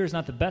fear is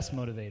not the best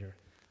motivator.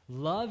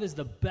 Love is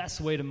the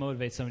best way to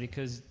motivate somebody,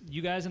 because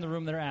you guys in the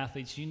room that are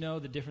athletes, you know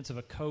the difference of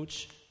a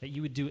coach that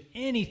you would do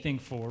anything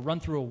for,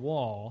 run through a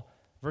wall,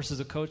 versus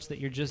a coach that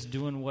you're just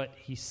doing what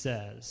he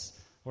says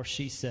or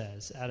she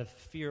says out of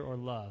fear or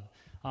love.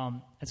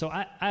 And so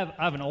I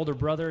have an older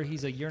brother.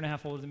 He's a year and a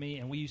half older than me,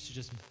 and we used to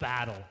just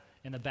battle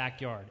in the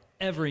backyard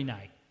every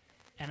night.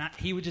 And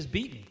he would just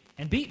beat me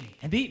and beat me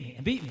and beat me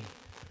and beat me.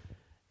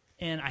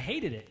 And I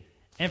hated it.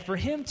 And for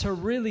him to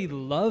really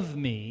love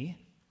me,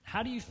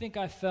 how do you think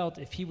I felt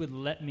if he would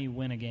let me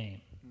win a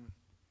game?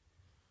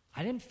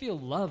 I didn't feel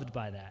loved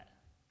by that,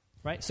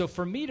 right? So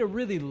for me to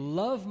really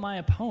love my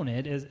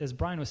opponent, as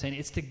Brian was saying,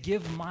 it's to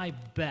give my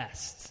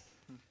best.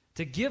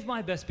 To give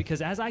my best,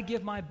 because as I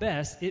give my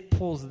best, it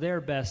pulls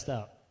their best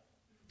up,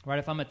 right?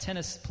 If I'm a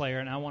tennis player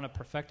and I want to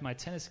perfect my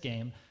tennis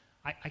game,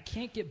 I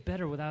can't get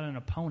better without an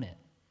opponent.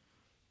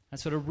 And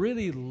so to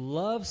really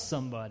love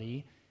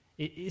somebody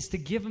is to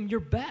give them your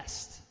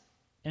best.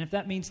 And if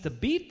that means to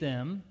beat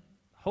them,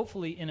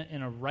 hopefully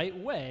in a right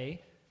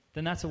way,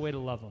 then that's a way to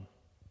love them.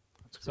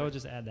 So I'll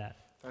just add that.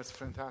 That's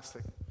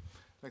fantastic.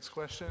 Next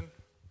question.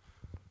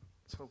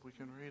 Let's hope we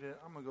can read it.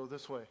 I'm going to go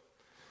this way.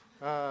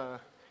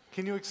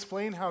 Can you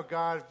explain how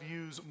God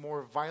views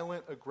more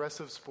violent,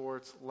 aggressive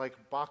sports like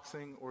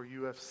boxing or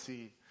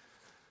UFC?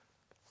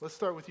 Let's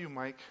start with you,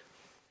 Mike.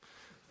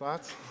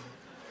 Thoughts?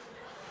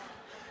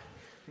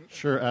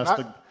 Sure.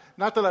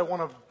 Not that I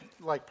want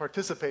to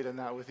participate in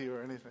that with you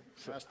or anything.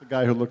 So. Ask the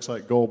guy who looks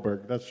like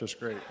Goldberg. That's just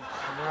great.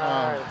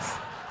 Nice.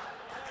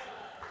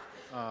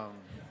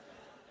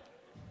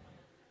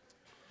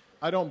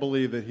 I don't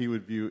believe that he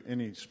would view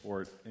any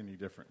sport any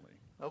differently.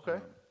 Okay.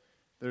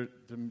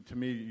 To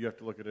me, you have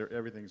to look at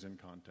everything's in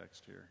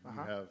context here.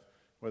 You have,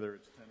 whether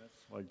it's tennis,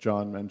 like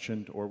John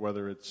mentioned, or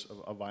whether it's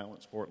a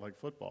violent sport like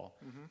football.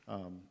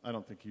 I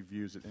don't think he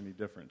views it any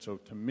different. So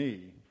to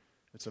me,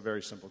 it's a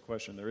very simple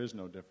question. There is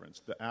no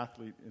difference. The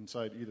athlete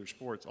inside either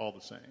sport's all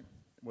the same,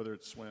 whether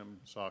it's swim,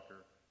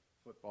 soccer,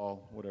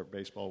 football, whatever,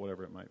 baseball,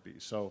 whatever it might be.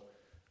 So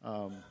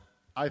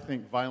I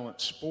think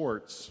violent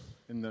sports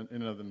in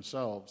and of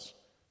themselves,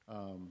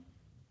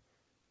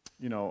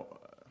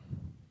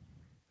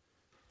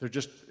 they're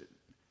just,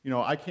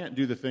 I can't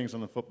do the things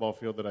on the football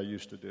field that I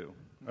used to do.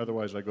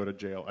 Otherwise, I go to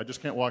jail. I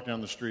just can't walk down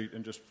the street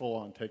and just full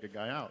on take a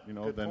guy out.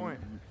 Good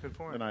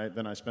point.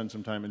 Then I spend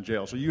some time in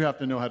jail. So you have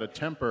to know how to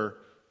temper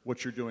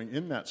what you're doing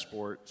in that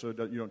sport so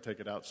that you don't take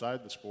it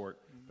outside the sport.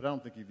 But I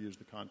don't think he views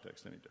the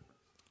context any different.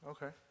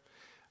 Okay.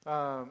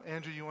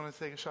 Andrew, you want to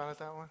take a shot at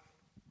that one?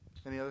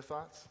 Any other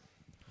thoughts?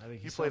 I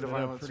think you played a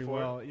violent pretty sport.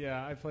 Well.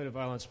 Yeah, I played a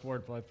violent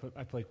sport, but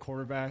I played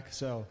quarterback,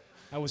 so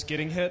I was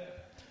getting hit.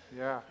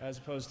 Yeah. As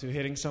opposed to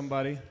hitting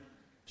somebody.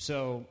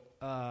 So,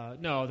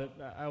 no,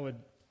 that I would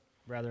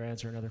rather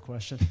answer another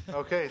question.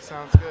 Okay,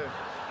 sounds good.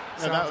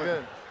 Sounds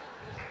good.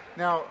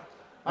 Now,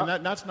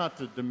 and that's not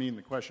to demean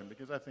the question,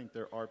 because I think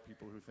there are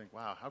people who think,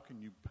 wow, how can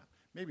you,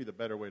 maybe the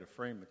better way to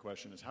frame the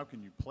question is, how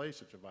can you play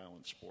such a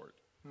violent sport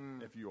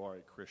if you are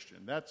a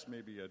Christian? That's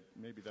maybe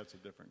that's a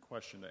different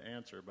question to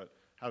answer, but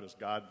how does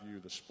God view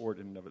the sport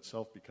in and of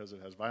itself because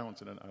it has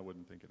violence in it? I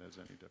wouldn't think it has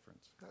any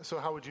difference. So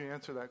how would you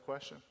answer that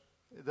question?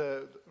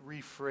 The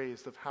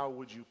rephrased of how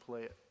would you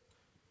play it?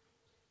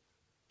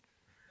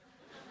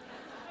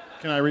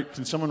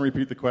 Can someone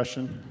repeat the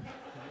question?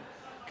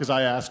 Because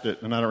I asked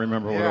it and I don't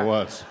remember what it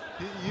was.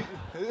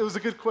 It was a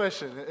good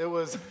question. It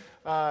was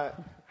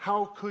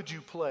how could you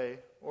play,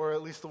 or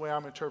at least the way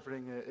I'm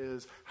interpreting it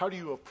is, how do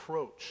you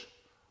approach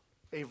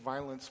a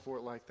violent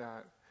sport like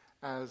that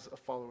as a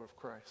follower of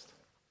Christ?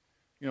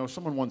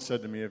 Someone once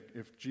said to me,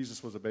 if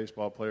Jesus was a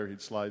baseball player,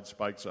 he'd slide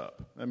spikes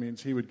up. That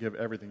means he would give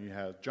everything he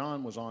has.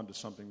 John was on to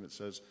something that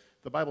says,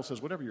 the Bible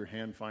says, whatever your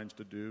hand finds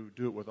to do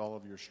it with all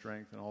of your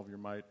strength and all of your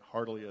might,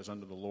 heartily as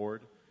unto the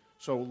Lord.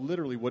 So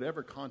literally,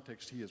 whatever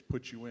context he has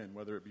put you in,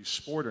 whether it be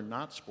sport or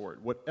not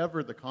sport,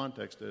 whatever the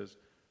context is,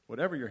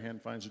 whatever your hand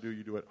finds to do,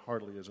 you do it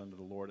heartily as unto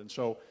the Lord. And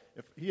so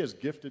if he has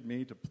gifted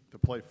me to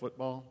play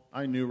football,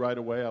 I knew right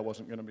away I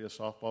wasn't going to be a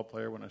softball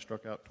player when I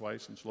struck out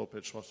twice in slow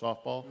pitch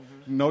softball.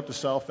 Mm-hmm. Note to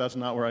self, that's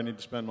not where I need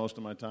to spend most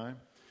of my time.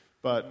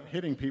 But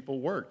hitting people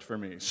worked for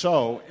me.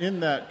 So in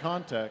that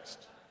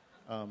context,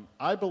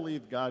 I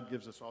believe God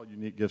gives us all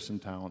unique gifts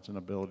and talents and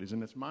abilities,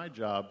 and it's my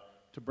job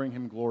to bring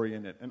him glory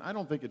in it. And I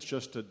don't think it's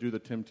just to do the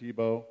Tim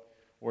Tebow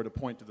or to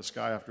point to the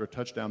sky after a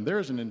touchdown. There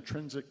is an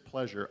intrinsic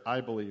pleasure, I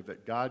believe,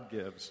 that God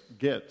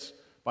gets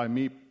by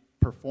me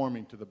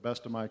performing to the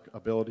best of my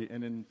ability,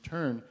 and in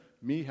turn,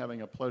 me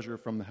having a pleasure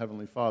from the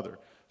Heavenly Father.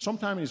 So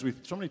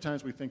many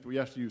times we think that we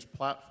have to use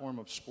platform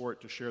of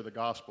sport to share the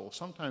gospel.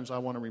 Sometimes I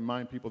want to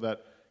remind people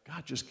that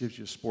God just gives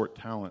you sport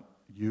talent.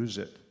 Use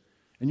it.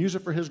 And use it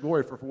for his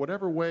glory, for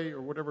whatever way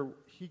or whatever,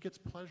 he gets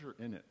pleasure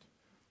in it.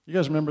 You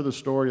guys remember the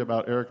story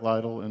about Eric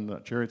Liddell and the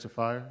Chariots of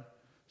Fire?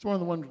 It's one of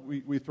the ones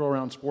we throw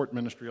around sport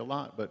ministry a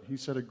lot, but he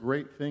said a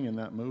great thing in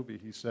that movie.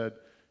 He said,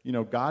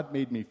 God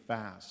made me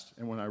fast,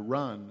 and when I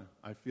run,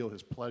 I feel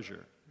his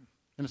pleasure.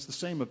 And it's the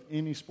same of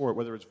any sport,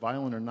 whether it's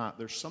violent or not.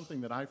 There's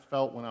something that I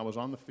felt when I was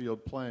on the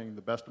field playing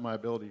the best of my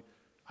ability.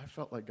 I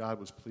felt like God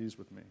was pleased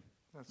with me.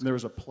 And there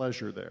was a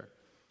pleasure there.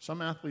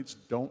 Some athletes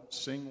don't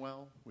sing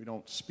well. We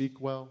don't speak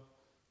well.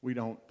 We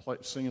don't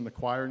sing in the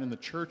choir. And in the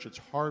church, it's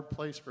a hard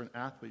place for an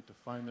athlete to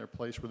find their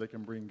place where they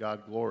can bring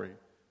God glory.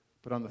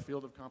 But on the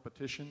field of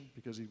competition,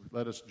 because he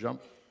let us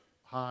jump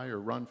high or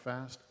run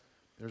fast,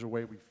 there's a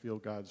way we feel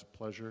God's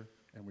pleasure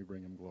and we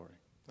bring him glory.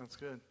 That's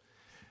good.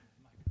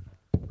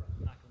 I'm not going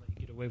to let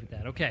you get away with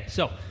that. Okay,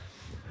 so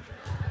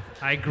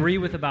I agree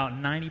with about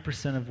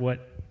 90% of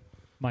what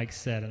Mike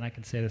said, and I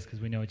can say this because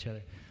we know each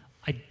other.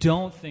 I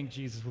don't think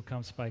Jesus will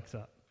come spikes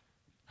up.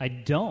 I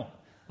don't.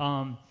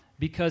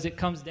 Because it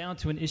comes down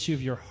to an issue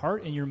of your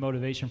heart and your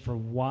motivation for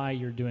why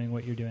you're doing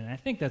what you're doing. And I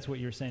think that's what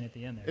you're saying at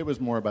the end there. It was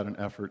more about an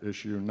effort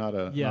issue, not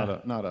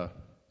a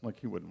like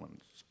he wouldn't want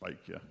to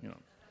spike you,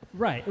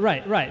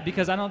 Right.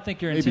 Because I don't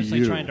think you're Maybe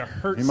intentionally you. trying to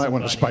hurt somebody. He might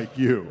want to spike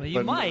you. Well, he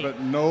but, might.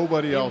 But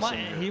nobody else.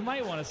 He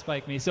might want to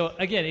spike me. So,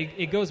 again,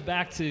 it goes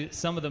back to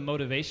some of the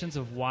motivations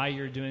of why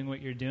you're doing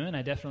what you're doing.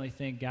 I definitely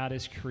think God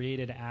has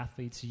created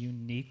athletes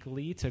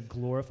uniquely to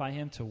glorify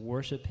him, to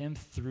worship him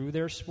through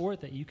their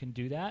sport, that you can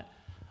do that.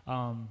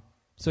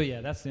 So,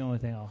 yeah, that's the only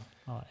thing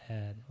I'll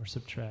add or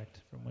subtract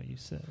from what you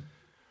said,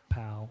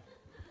 pal.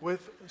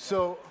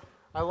 So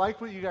I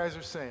like what you guys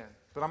are saying,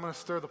 but I'm going to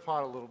stir the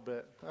pot a little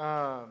bit.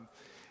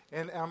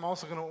 And I'm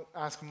also going to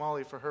ask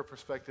Molly for her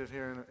perspective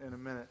here in a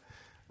minute.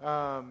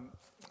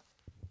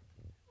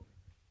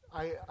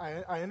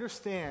 I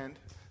understand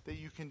that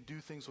you can do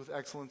things with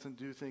excellence and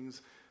do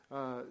things,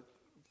 for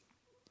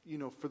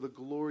the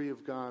glory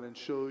of God and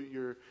show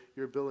your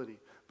ability.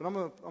 But I'm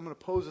going to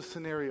pose a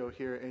scenario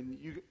here, and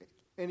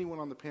anyone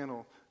on the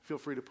panel, feel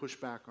free to push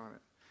back on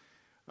it.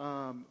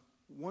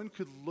 One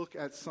could look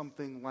at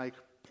something like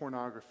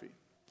pornography.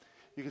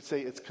 You could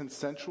say it's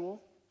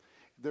consensual.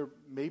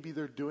 Maybe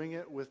they're doing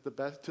it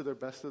to the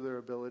best of their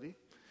ability.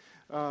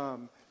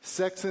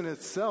 Sex in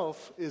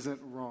itself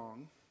isn't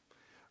wrong,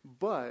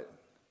 but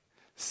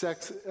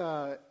sex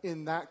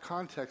in that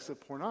context of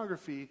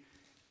pornography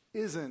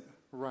isn't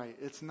right.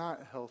 It's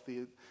not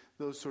healthy,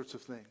 those sorts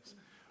of things.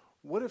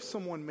 What if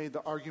someone made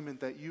the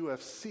argument that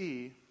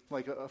UFC,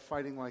 like a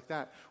fighting like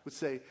that, would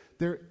say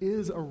there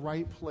is a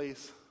right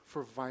place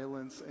for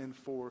violence and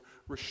for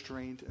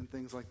restraint and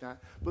things like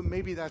that, but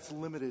maybe that's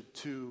limited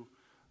to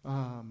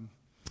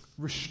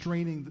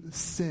restraining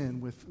sin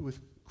with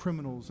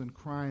criminals and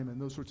crime and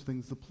those sorts of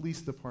things, the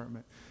police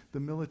department, the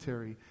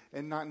military,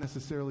 and not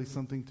necessarily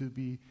something to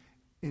be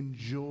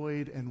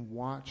enjoyed and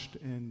watched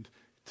and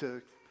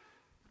to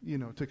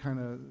kind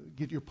of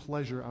get your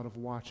pleasure out of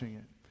watching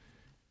it.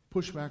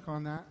 Push back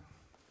on that?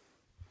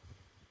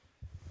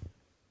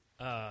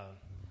 I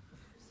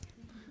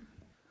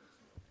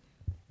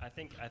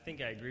think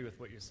I agree with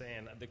what you're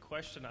saying. The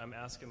question I'm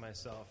asking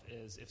myself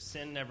is, if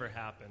sin never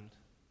happened,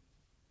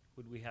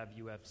 would we have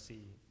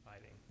UFC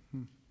fighting?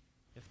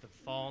 If the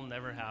fall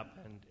never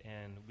happened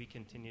and we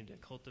continued to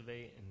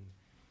cultivate and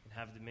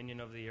have dominion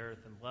over the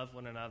earth and love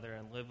one another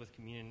and live with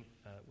communion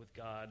with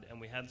God, and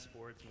we had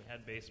sports and we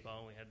had baseball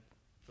and we had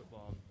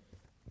football,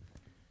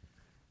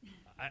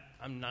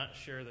 I'm not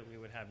sure that we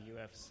would have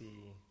UFC.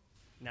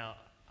 Now,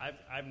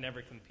 I've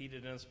never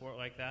competed in a sport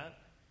like that,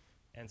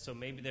 and so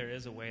maybe there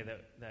is a way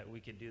that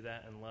we could do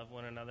that and love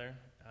one another.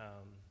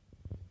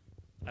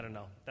 I don't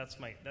know. That's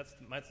my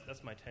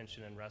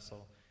tension and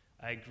wrestle.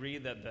 I agree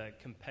that the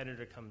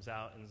competitor comes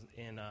out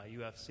in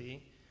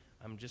UFC.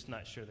 I'm just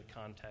not sure the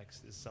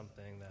context is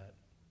something that,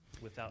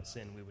 without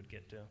sin, we would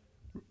get to.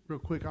 Real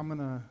quick, I'm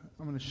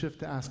gonna shift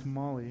to ask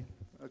Molly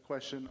a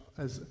question.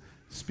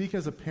 Speak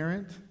as a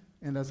parent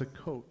and as a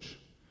coach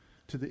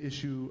to the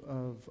issue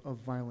of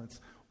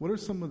violence. What are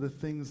some of the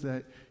things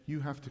that you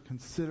have to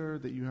consider,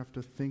 that you have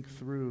to think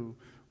through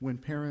when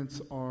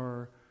parents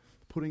are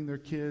putting their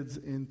kids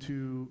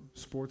into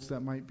sports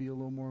that might be a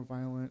little more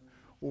violent,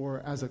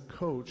 or as a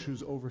coach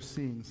who's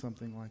overseeing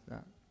something like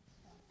that?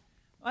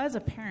 Well, as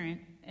a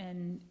parent,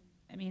 and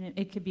I mean,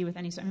 it could be with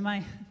any. I mean,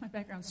 my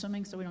background's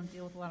swimming, so we don't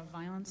deal with a lot of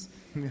violence.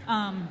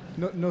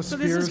 No so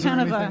spears this is kind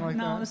or of anything like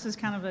that? this is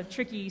kind of a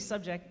tricky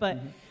subject. But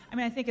I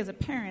mean, I think as a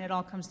parent, it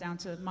all comes down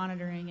to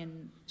monitoring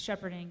and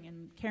shepherding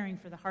and caring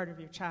for the heart of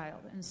your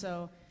child. And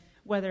so,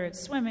 whether it's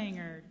swimming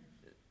or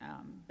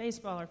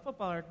baseball or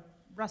football or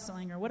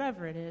wrestling or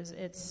whatever it is,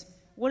 it's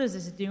what is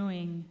this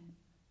doing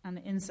on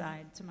the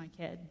inside to my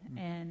kid,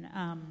 and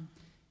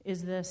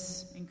is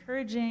this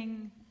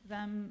encouraging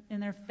them in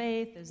their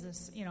faith? Is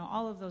this,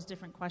 all of those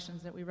different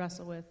questions that we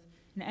wrestle with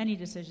in any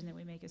decision that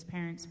we make as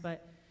parents.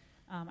 But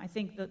I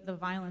think that the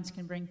violence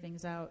can bring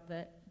things out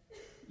that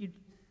you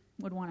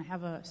would want to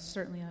have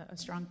certainly a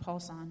strong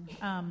pulse on.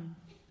 And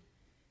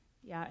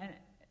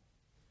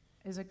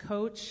as a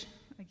coach,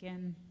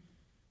 again,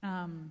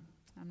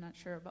 I'm not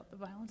sure about the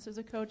violence as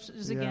a coach.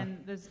 Again,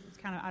 this is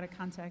kind of out of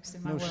context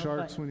in my world. No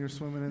sharks when you're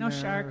swimming in there. there?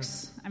 No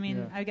sharks. I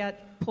mean, I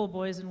got pool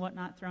boys and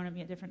whatnot thrown at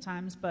me at different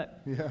times,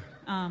 but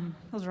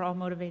those are all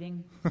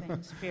motivating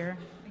things. Fear,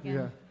 again.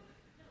 Yeah.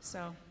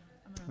 So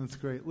that's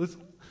great. Let's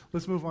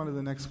move on to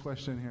the next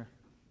question here.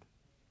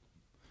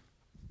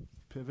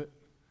 Pivot.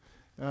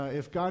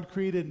 If God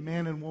created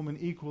man and woman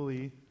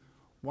equally,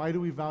 why do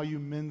we value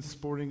men's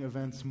sporting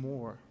events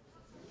more?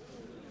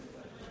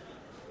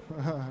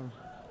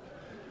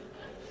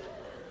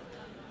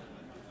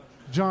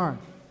 John,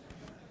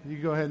 you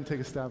can go ahead and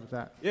take a stab at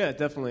that. Yeah,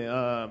 definitely.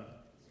 Wow.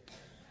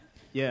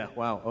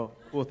 Oh,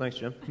 cool. Thanks,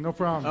 Jim. No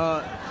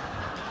problem.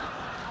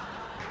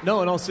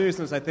 No, in all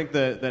seriousness, I think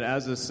that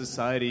as a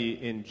society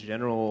in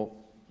general,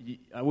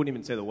 I wouldn't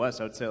even say the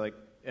West. I would say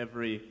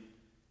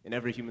in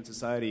every human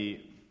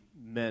society,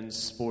 men's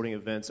sporting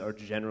events are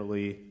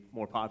generally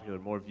more popular,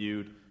 more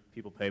viewed.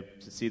 People pay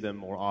to see them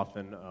more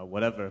often,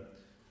 whatever.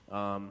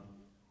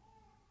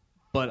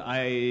 But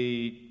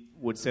I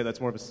would say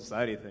that's more of a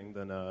society thing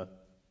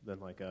than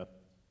like a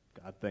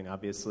God thing,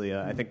 obviously.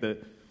 I think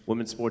that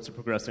women's sports are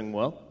progressing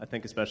well. I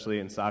think especially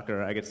in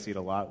soccer, I get to see it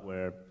a lot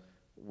where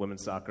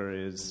women's soccer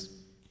is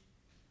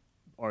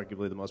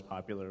arguably the most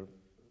popular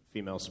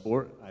female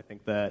sport. I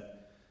think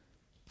that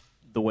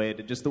the way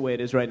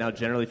it is right now,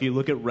 generally, if you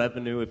look at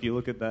revenue, if you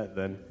look at that,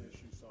 then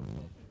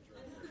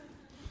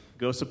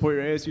go support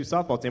your ASU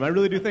softball team. I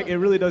really do think it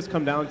really does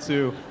come down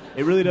to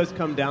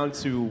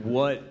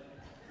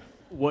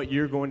what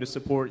you're going to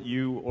support,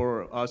 you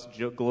or us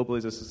globally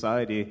as a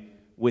society,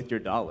 with your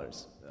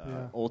dollars.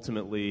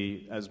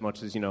 Ultimately, as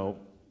much as,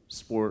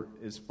 sport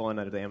is fun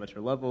at the amateur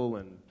level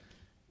and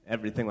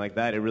everything like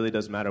that, it really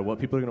does matter what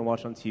people are going to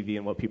watch on TV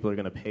and what people are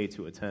going to pay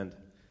to attend.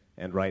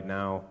 And right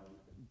now,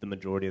 the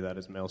majority of that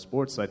is male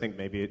sports. So I think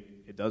maybe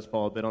it does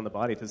fall a bit on the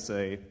body to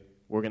say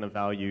we're going to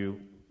value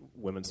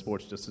women's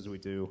sports just as we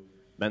do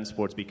men's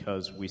sports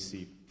because we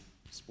see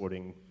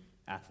sporting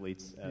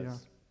athletes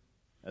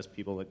as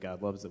people that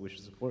God loves that we should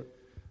support.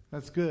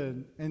 That's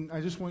good. And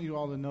I just want you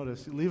all to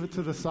notice, leave it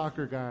to the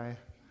soccer guy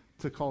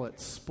to call it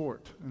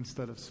sport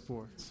instead of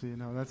sports.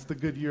 That's the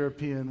good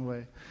European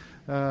way.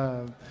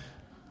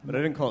 But I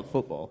didn't call it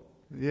football.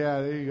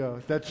 Yeah, there you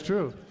go. That's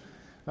true.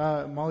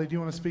 Molly, do you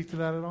want to speak to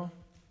that at all?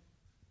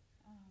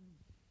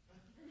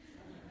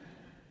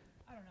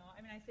 I don't know.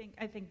 I mean,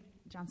 I think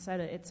John said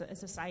it. It's a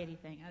society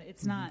thing.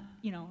 It's not,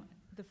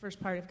 the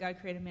first part, if God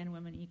created man and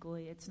women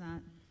equally, it's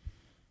not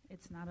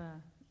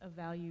a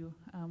value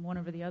one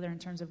over the other in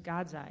terms of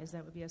God's eyes.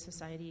 That would be a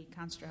society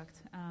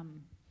construct.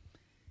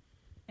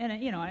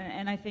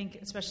 And I think,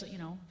 especially,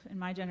 in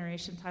my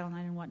generation, Title IX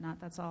and whatnot,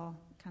 that's all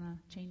kind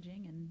of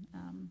changing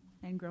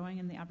and growing,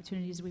 and the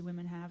opportunities we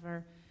women have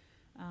are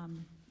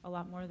a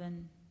lot more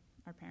than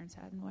our parents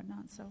had and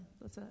whatnot. So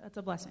that's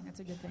a blessing. That's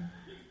a good thing.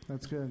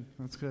 That's good.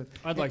 That's good.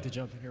 I'd like to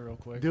jump in here real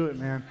quick. Do it,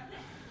 man.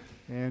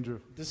 Andrew.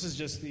 This is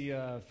just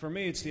for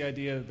me, it's the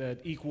idea that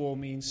equal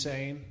means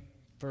same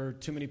for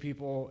too many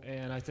people,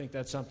 and I think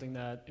that's something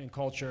that in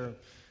culture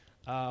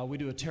we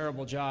do a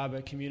terrible job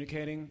at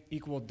communicating.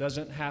 Equal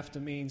doesn't have to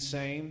mean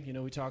same.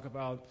 We talk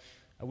about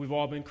we've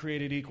all been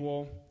created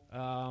equal,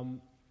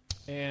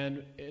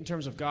 and in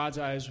terms of God's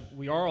eyes,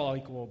 we are all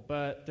equal,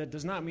 but that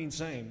does not mean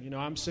same.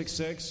 I'm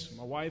 6'6",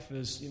 my wife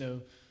is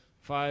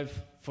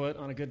 5 foot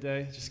on a good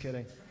day. Just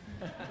kidding.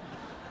 But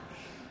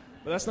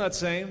that's not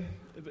same.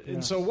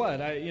 And so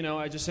what?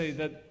 I just say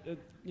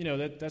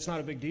that that's not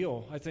a big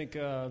deal. I think,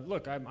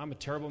 look, I'm a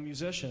terrible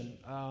musician.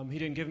 He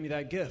didn't give me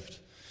that gift.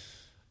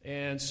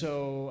 And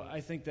so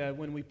I think that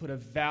when we put a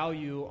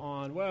value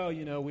on,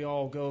 we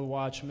all go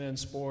watch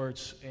men's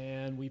sports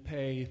and we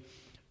pay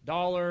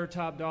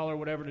top dollar,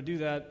 whatever to do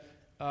that,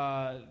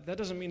 that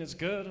doesn't mean it's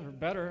good or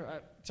better. I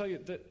tell you,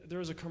 there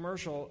was a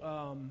commercial,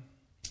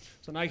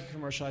 it's a Nike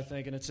commercial, I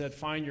think, and it said,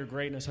 "Find your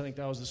greatness." I think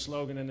that was the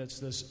slogan, and it's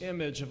this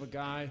image of a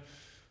guy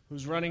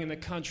who's running in the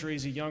country.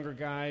 He's a younger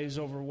guy, he's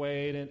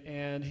overweight,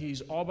 and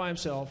he's all by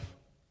himself,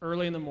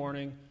 early in the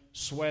morning,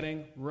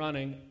 sweating,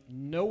 running,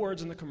 no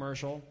words in the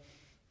commercial.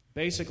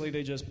 Basically,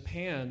 they just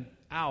pan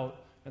out,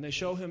 and they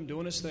show him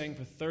doing his thing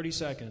for 30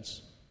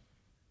 seconds.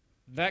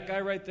 That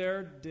guy right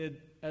there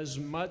did as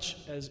much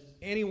as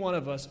any one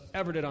of us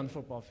ever did on the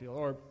football field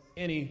or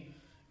any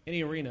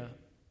arena.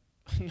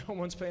 No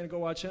one's paying to go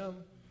watch him.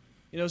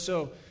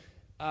 So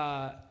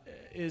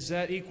is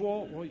that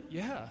equal? Well,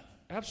 yeah,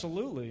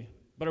 absolutely.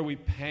 But are we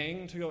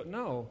paying to go?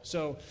 No.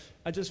 So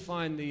I just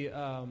find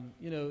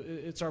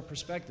it's our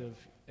perspective.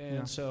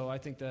 And so I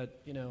think that,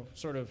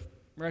 sort of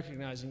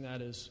recognizing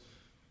that is,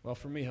 well,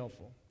 for me,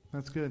 helpful.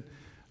 That's good.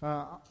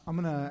 I'm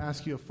going to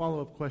ask you a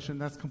follow-up question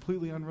that's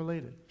completely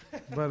unrelated.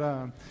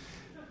 But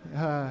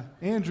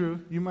Andrew,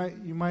 you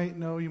might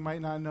know, you might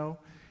not know,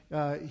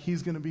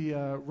 he's going to be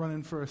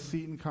running for a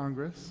seat in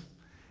Congress.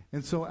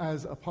 And so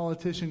as a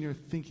politician, you're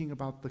thinking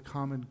about the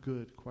common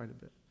good quite a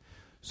bit.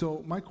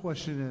 So my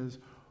question is,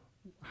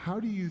 how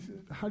do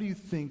you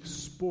think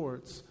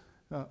sports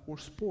or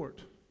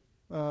sport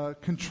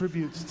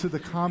contributes to the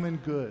common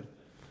good?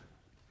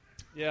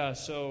 Yeah,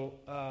 so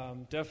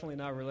definitely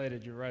not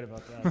related. You're right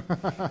about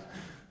that.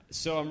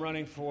 So I'm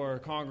running for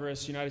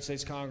Congress, United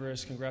States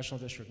Congress, Congressional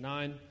District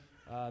 9.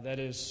 That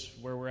is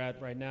where we're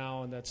at right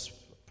now, and that's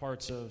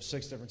parts of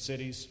 6 different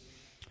cities.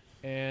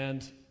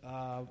 And,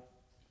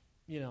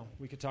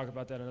 we could talk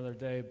about that another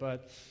day,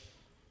 but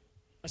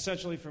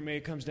essentially for me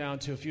it comes down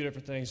to a few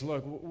different things.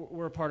 Look,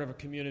 we're a part of a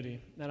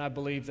community, and I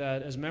believe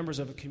that as members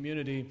of a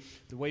community,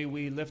 the way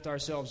we lift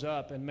ourselves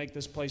up and make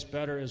this place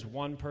better is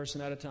one person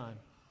at a time.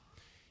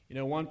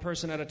 One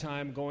person at a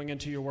time, going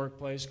into your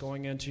workplace,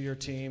 going into your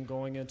team,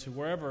 going into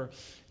wherever,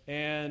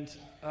 and,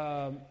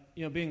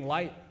 being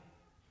light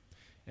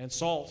and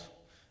salt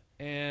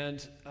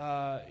and,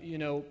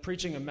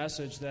 preaching a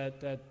message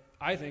that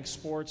I think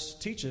sports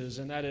teaches,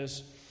 and that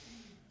is,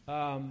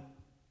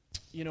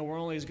 we're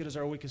only as good as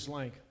our weakest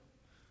link.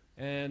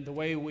 And the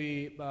way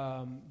we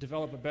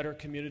develop a better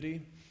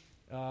community,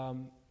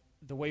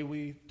 the way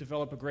we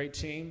develop a great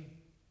team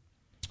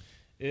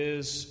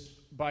is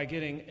by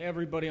getting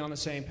everybody on the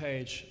same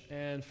page.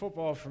 And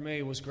football for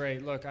me was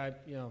great. Look,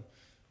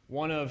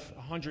 one of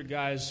 100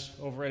 guys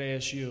over at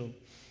ASU.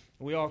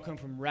 We all come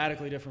from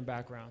radically different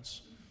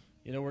backgrounds.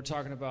 We're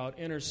talking about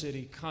inner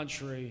city,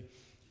 country,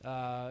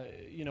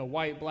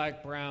 white,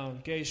 black,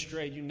 brown, gay,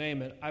 straight, you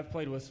name it. I've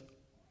played with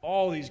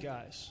all these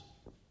guys.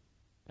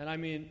 And I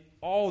mean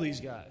all these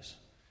guys.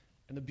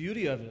 And the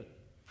beauty of it,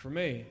 for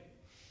me,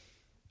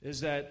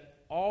 is that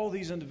all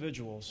these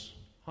individuals,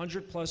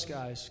 100-plus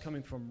guys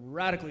coming from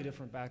radically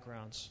different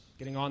backgrounds,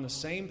 getting on the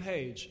same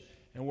page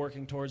and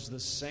working towards the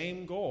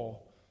same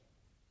goal,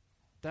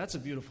 that's a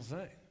beautiful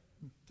thing.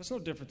 That's no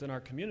different than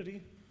our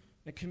community.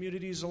 And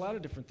community is a lot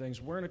of different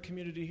things. We're in a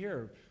community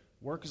here.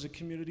 Work is a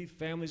community,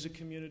 family is a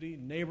community,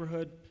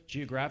 neighborhood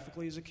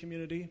geographically is a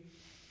community.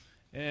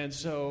 And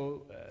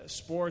so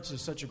sports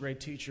is such a great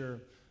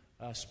teacher.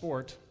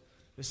 Sport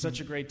is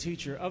such a great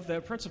teacher of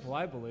that principle,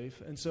 I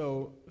believe. And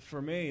so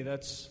for me,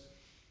 that's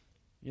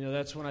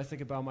when I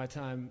think about my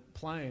time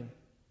playing.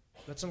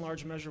 That's in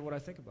large measure what I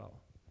think about.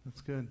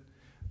 That's good.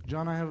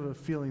 John, I have a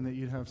feeling that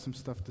you'd have some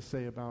stuff to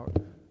say about...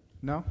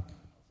 No?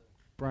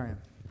 Brian.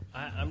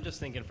 I'm just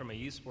thinking from a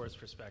youth sports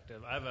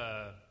perspective. I have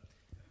a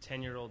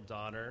 10-year-old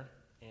daughter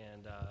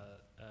and an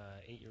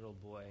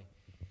 8-year-old boy.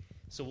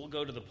 So we'll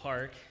go to the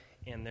park,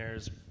 and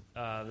there's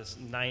this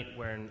night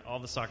when all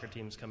the soccer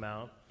teams come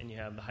out, and you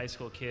have the high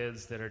school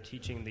kids that are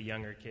teaching the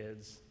younger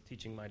kids,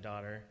 teaching my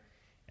daughter.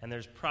 And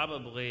there's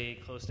probably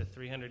close to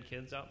 300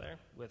 kids out there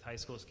with high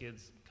school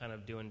kids kind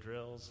of doing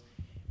drills.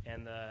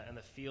 And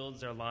the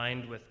fields are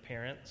lined with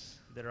parents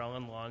that are all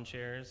in lawn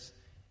chairs,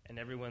 and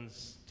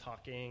everyone's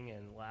talking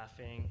and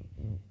laughing.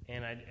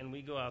 And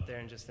we go out there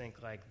and just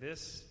think, like,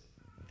 this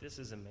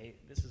is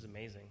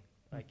amazing.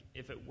 Like,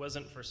 if it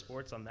wasn't for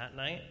sports on that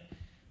night,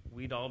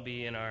 we'd all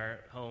be in our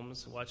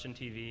homes watching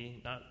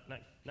TV, not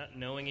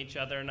knowing each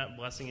other, not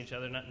blessing each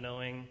other, not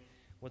knowing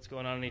what's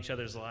going on in each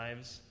other's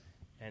lives,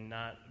 and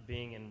not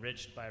being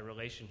enriched by a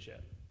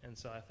relationship. And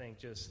so I think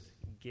just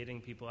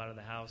getting people out of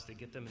the house to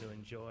get them to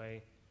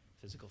enjoy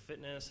physical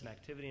fitness and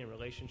activity and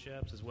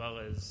relationships, as well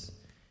as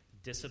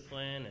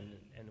discipline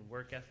and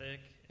work ethic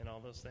and all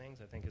those things,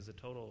 I think is a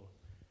total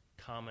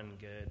common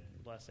good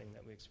blessing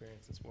that we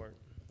experience in sport.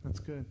 That's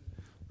good.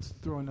 Let's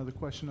throw another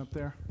question up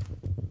there.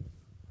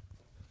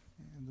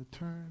 And the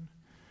turn.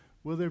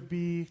 Will there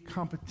be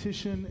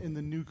competition in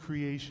the new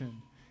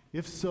creation?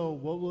 If so,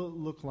 what will it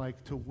look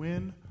like to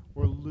win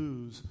or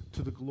lose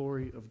to the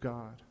glory of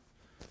God?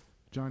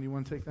 John, you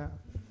want to take that?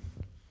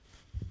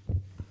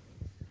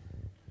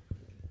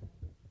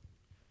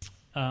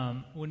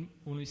 When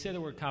we say the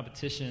word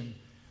competition,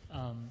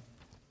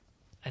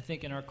 I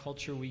think in our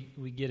culture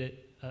we get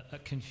it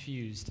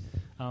confused.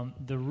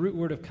 The root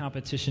word of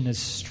competition is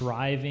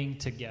striving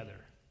together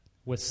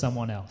with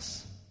someone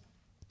else.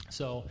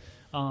 So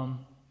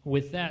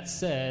with that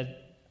said,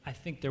 I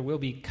think there will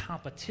be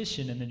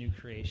competition in the new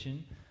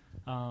creation.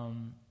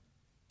 And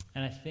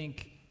I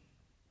think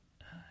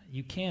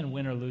you can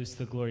win or lose to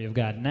the glory of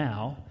God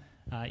now.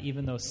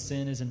 Even though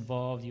sin is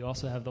involved, you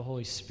also have the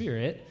Holy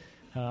Spirit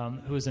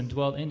who is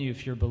indwelt in you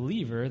if you're a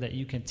believer, that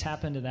you can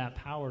tap into that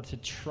power to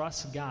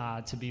trust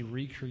God to be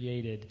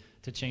recreated,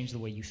 to change the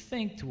way you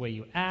think, the way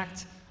you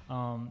act,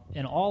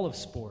 in all of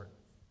sport.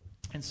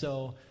 And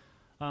so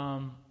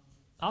I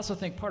also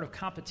think part of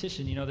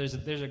competition,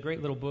 there's a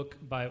great little book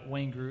by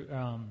Wayne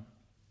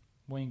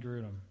Wayne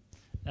Grudem,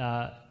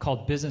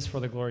 called Business for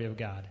the Glory of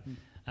God.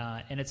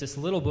 And it's this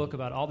little book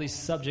about all these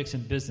subjects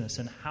in business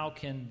and how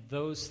can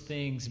those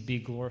things be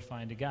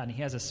glorifying to God. And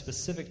he has a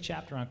specific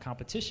chapter on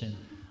competition,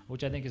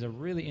 which I think is a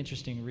really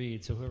interesting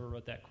read. So whoever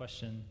wrote that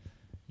question,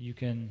 you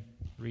can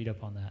read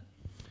up on that.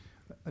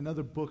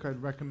 Another book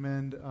I'd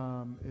recommend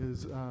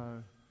is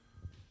Al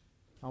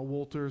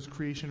Wolter's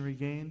Creation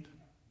Regained.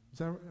 Is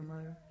that, am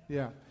I?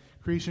 Yeah,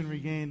 Creation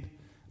Regained.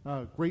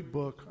 Great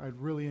book. I'd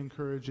really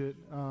encourage it.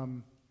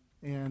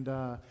 And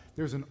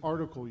there's an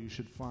article you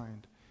should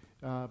find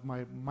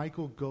by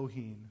Michael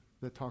Goheen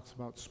that talks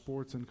about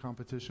sports and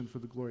competition for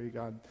the glory of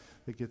God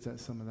that gets at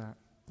some of that.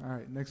 All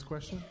right, next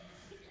question.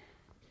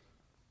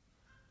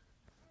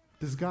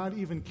 Does God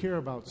even care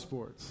about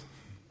sports?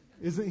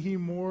 Isn't he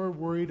more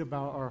worried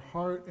about our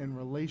heart and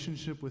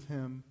relationship with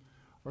him?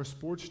 Or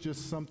sports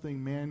just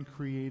something man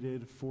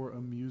created for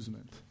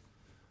amusement?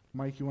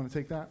 Mike, you want to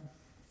take that?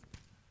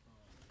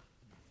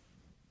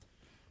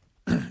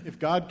 If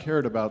God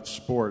cared about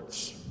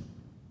sports,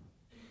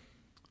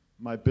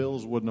 my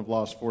Bills wouldn't have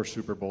lost 4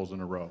 Super Bowls in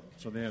a row.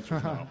 So the answer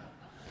is no.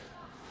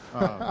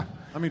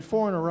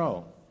 4 in a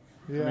row.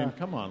 Yeah.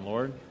 Come on,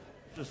 Lord.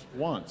 Just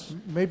once.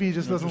 Maybe he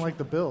just doesn't like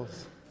the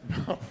Bills.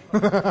 No.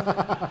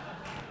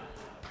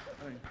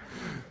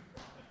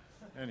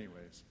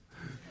 Anyways.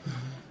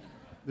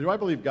 Do I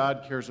believe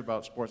God cares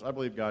about sports? I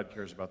believe God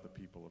cares about the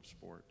people of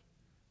sport.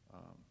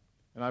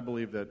 And I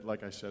believe that,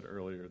 like I said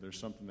earlier, there's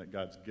something that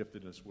God's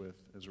gifted us with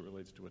as it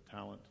relates to a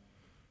talent.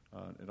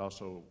 It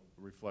also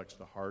reflects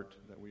the heart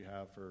that we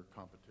have for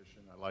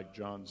competition. I like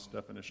John's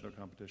definition of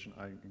competition.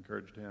 I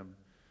encouraged him.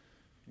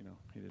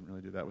 He didn't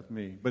really do that with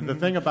me. But the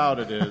thing about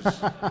it is,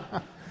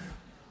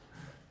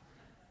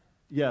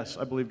 yes,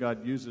 I believe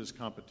God uses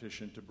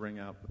competition to bring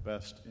out the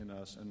best in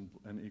us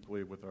and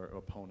equally with our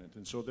opponent.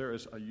 And so there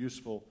is a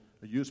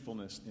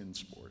usefulness in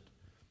sport,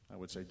 I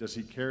would say. Does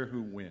he care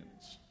who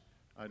wins?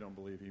 I don't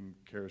believe he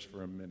cares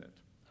for a minute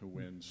who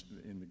wins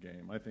in the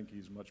game. I think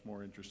he's much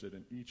more interested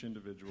in each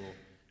individual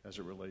as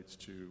it relates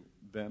to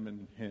them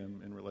and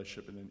him in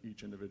relationship, and then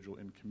each individual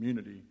in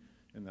community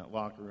in that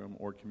locker room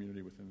or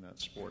community within that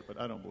sport. But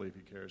I don't believe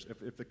he cares.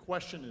 If the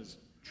question is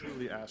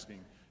truly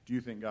asking, do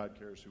you think God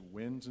cares who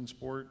wins in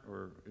sport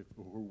or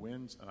who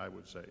wins? And I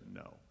would say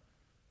no.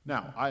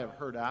 Now, I have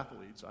heard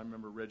athletes. I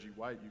remember Reggie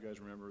White. You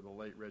guys remember the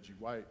late Reggie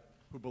White,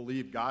 who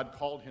believed God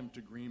called him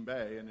to Green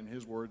Bay, and in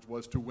his words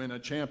was to win a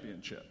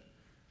championship.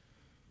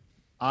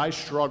 I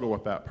struggle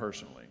with that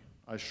personally.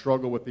 I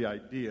struggle with the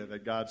idea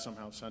that God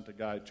somehow sent a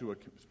guy to a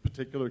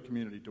particular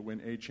community to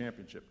win a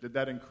championship. Did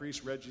that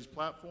increase Reggie's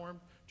platform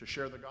to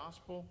share the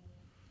gospel?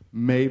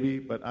 Maybe,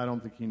 but I don't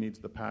think he needs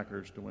the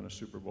Packers to win a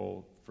Super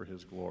Bowl for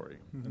his glory.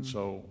 Mm-hmm. And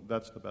so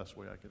that's the best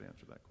way I could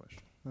answer that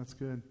question. That's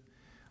good.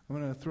 I'm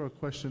going to throw a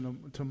question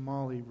to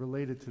Molly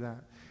related to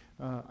that.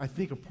 I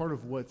think a part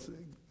of what's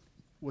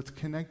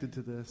connected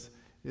to this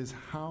is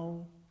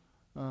how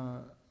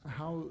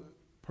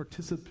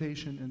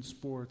participation in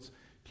sports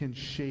can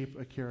shape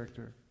a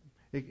character,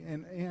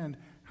 and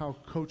how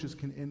coaches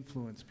can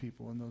influence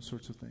people and those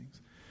sorts of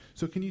things.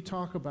 So, can you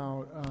talk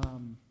about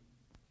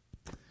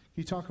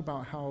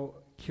how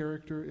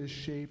character is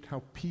shaped,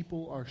 how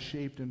people are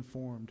shaped and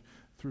formed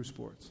through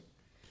sports?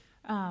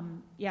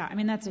 Yeah,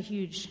 that's a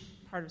huge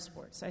part of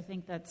sports. I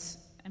think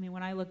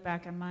when I look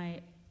back on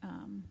my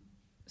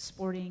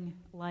sporting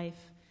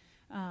life,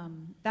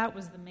 that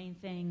was the main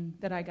thing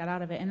that I got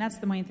out of it. And that's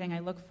the main thing I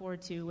look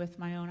forward to with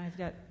my own. I've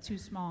got 2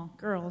 small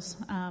girls.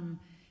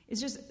 It's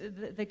just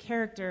the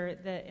character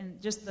and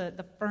just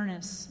the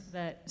furnace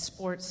that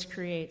sports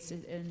creates,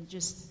 and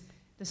just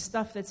the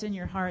stuff that's in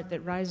your heart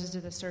that rises to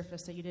the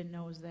surface that you didn't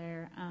know was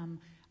there.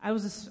 I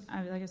was,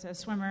 like I said, a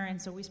swimmer, and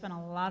so we spent a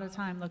lot of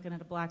time looking at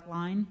a black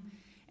line.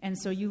 And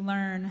so you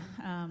learn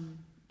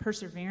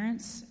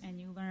perseverance, and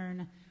you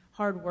learn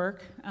hard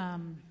work.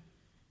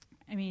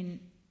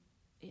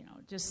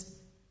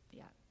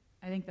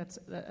 I think that's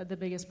the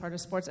biggest part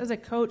of sports. As a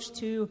coach,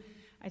 too,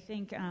 I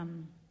think,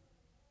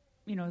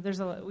 we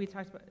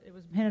talked about, it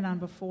was hinted on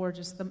before,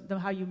 just the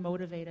how you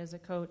motivate as a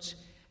coach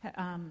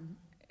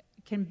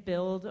can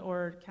build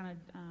or kind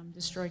of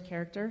destroy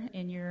character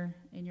in your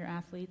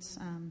athletes.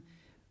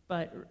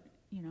 But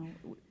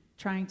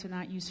trying to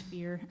not use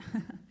fear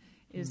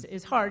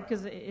is hard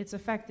because it's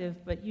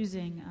effective, but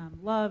using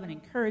love and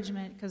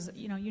encouragement, because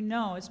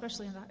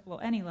especially in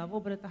any level,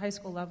 but at the high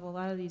school level, a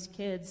lot of these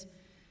kids,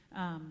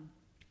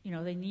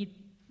 they need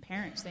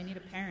parents. They need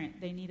a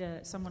parent. They need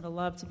someone to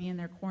love, to be in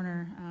their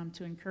corner,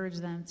 to encourage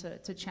them,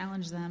 to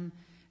challenge them,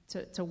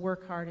 to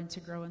work hard and to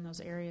grow in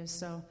those areas.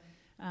 So,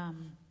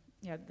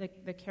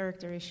 the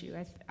character issue.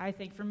 I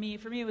think for me,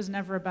 it was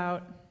never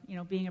about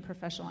being a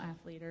professional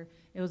athlete, or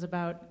it was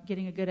about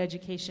getting a good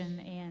education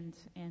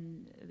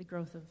and the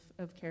growth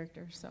of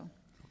character. So.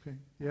 Okay.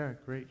 Yeah.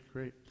 Great.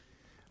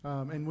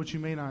 And what you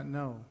may not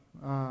know,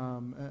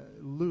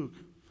 Luke,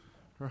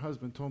 her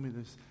husband, told me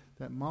this,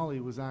 that Molly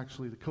was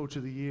actually the coach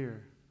of the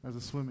year as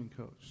a swimming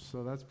coach.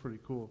 So that's pretty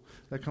cool.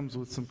 That comes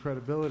with some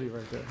credibility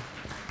right there.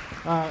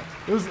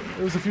 It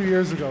was a few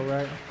years ago,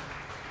 right?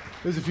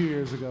 It was a few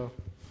years ago.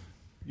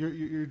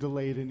 You're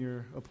delayed in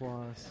your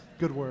applause.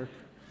 Good work.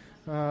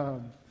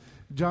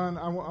 John,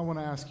 I want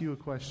to ask you a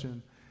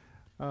question.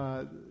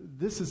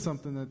 This is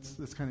something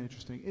that's kind of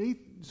interesting.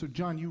 So,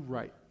 John, you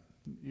write.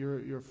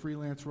 You're a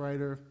freelance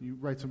writer. You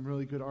write some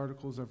really good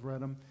articles. I've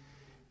read them.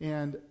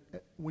 And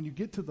when you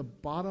get to the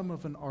bottom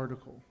of an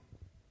article,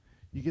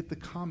 you get the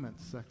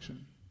comments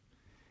section.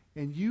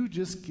 And you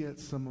just get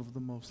some of the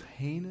most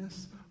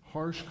heinous,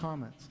 harsh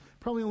comments.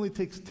 Probably only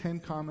takes 10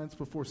 comments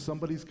before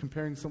somebody's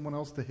comparing someone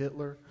else to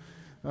Hitler.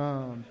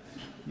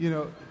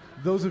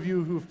 Those of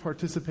you who have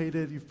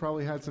participated, you've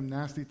probably had some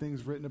nasty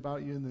things written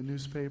about you in the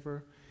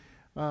newspaper.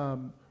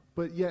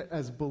 But yet,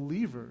 as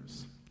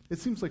believers, it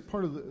seems like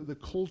part of the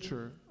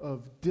culture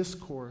of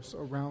discourse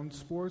around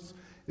sports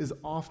is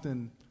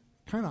often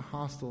kind of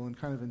hostile and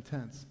kind of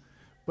intense.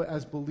 But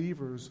as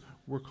believers,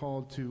 we're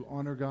called to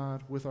honor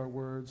God with our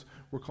words.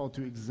 We're called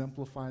to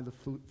exemplify the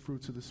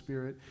fruits of the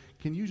Spirit.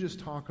 Can you just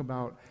talk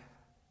about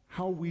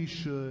how we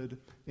should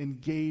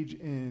engage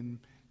in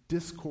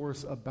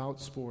discourse about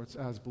sports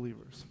as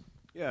believers?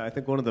 Yeah, I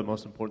think one of the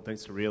most important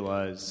things to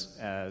realize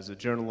as a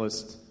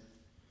journalist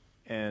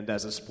and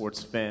as a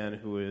sports fan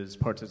who is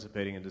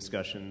participating in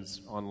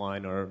discussions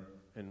online or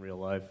in real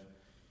life,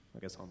 I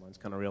guess online's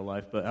kind of real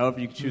life, but however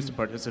you choose to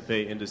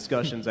participate in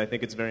discussions, I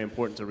think it's very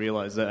important to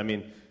realize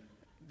that,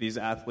 these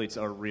athletes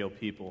are real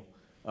people.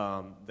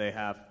 They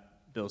have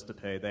bills to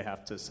pay. They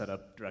have to set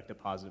up direct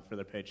deposit for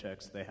their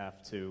paychecks. They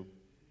have to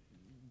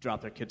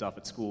drop their kids off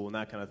at school and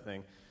that kind of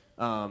thing.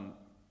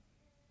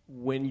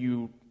 When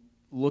you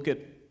look at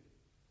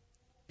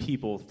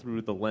people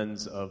through the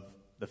lens of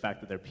the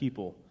fact that they're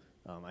people,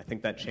 I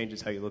think that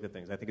changes how you look at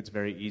things. I think it's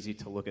very easy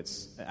to look at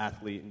an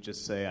athlete and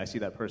just say, I see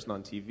that person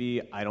on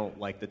TV, I don't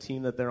like the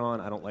team that they're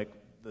on, I don't like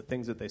the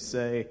things that they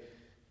say,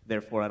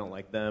 therefore I don't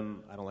like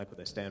them, I don't like what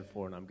they stand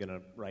for, and I'm going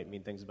to write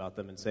mean things about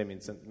them and say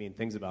mean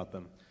things about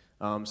them.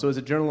 So as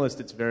a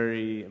journalist, it's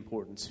very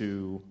important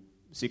to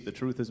seek the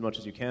truth as much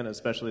as you can,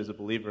 especially as a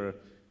believer.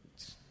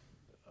 It's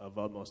of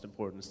utmost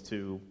importance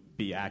to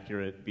be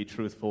accurate, be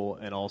truthful,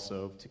 and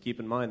also to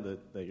keep in mind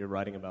that you're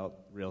writing about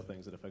real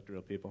things that affect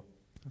real people.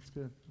 That's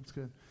good. Let's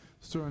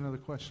throw another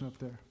question up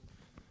there.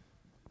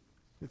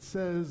 It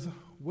says,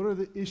 what are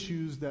the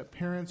issues that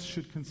parents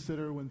should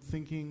consider when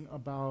thinking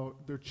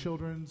about their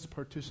children's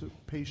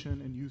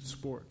participation in youth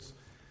sports?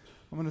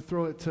 I'm going to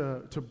throw it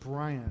to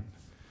Brian,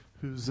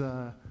 who's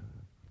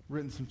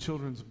written some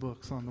children's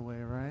books on the way,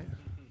 right?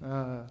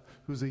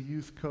 Who's a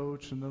youth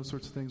coach and those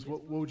sorts of things.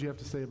 What would you have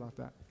to say about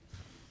that?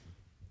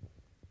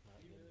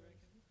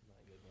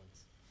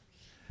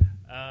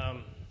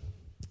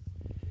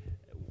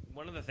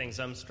 One of the things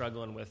I'm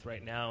struggling with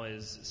right now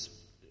is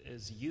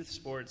youth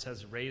sports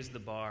has raised the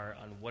bar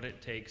on what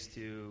it takes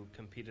to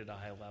compete at a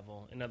high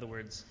level. In other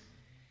words,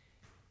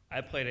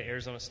 I played at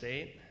Arizona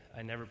State.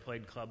 I never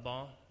played club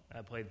ball.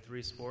 I played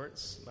 3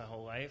 sports my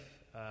whole life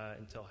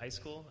until high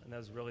school, and that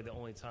was really the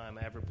only time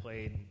I ever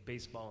played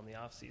baseball in the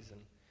off season.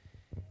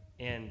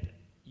 And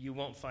you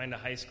won't find a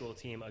high school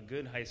team, a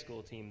good high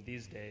school team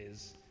these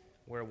days,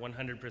 where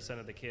 100%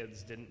 of the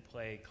kids didn't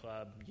play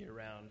club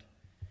year-round.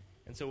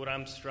 And so what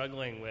I'm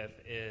struggling with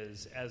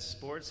is, as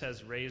sports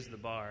has raised the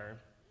bar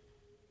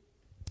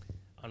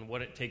on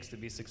what it takes to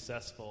be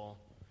successful,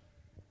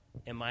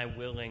 am I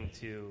willing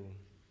to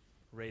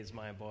raise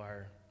my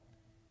bar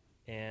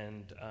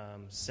and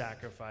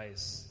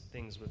sacrifice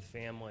things with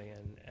family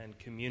and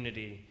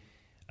community,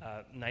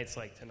 nights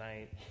like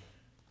tonight,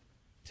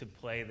 to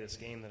play this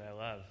game that I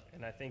love?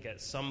 And I think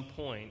at some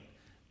point,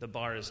 the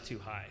bar is too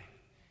high,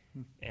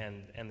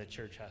 and the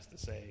church has to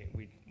say,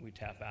 we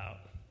tap out.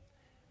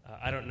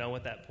 I don't know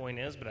what that point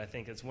is, but I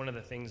think it's one of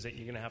the things that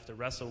you're going to have to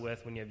wrestle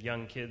with when you have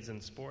young kids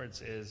in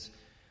sports is,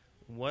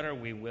 what are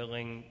we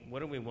willing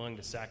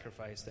to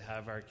sacrifice to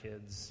have our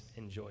kids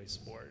enjoy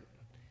sport?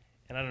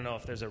 And I don't know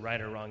if there's a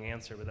right or wrong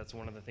answer, but that's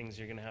one of the things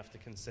you're going to have to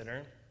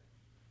consider.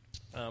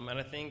 And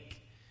I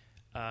think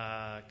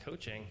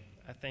coaching.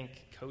 I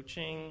think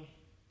coaching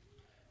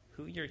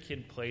who your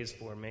kid plays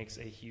for makes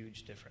a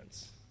huge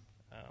difference.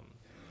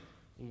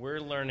 We're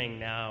learning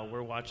now.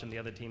 We're watching the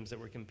other teams that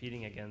we're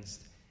competing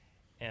against.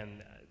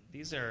 And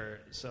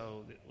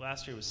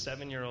last year was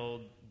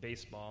 7-year-old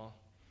baseball,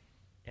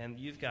 and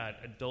you've got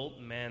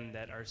adult men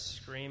that are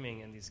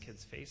screaming in these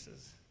kids'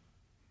 faces.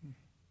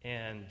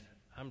 And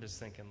I'm just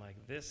thinking, like,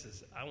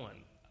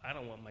 I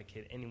don't want my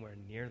kid anywhere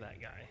near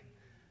that guy.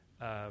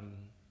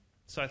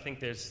 So I think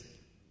there's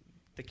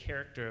the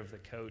character of the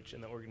coach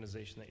and the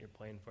organization that you're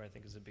playing for, I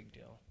think, is a big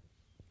deal.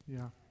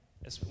 Yeah.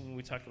 When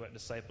we talk about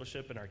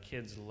discipleship and our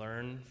kids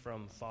learn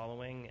from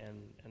following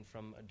and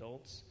from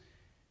adults,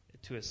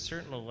 to a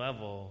certain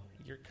level,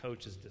 your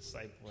coach is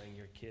discipling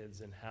your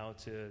kids in how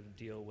to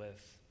deal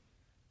with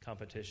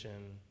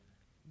competition,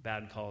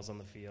 bad calls on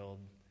the field,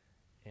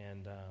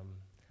 and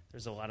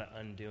there's a lot of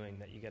undoing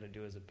that you got to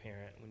do as a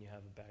parent when you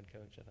have a bad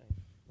coach, I think.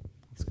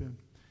 That's good.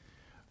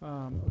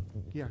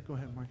 Yeah, go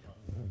ahead, Mike.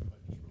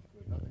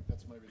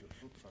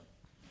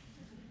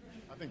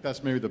 I think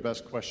that's maybe the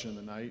best question of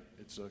the night.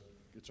 It's a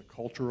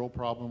cultural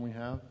problem we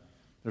have.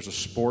 There's a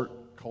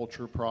sport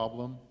culture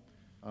problem.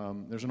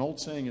 There's an old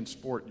saying in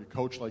sport, you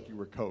coach like you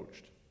were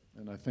coached.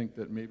 And I think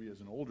that maybe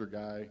as an older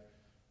guy,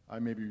 I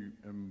maybe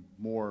am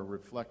more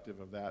reflective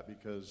of that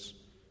because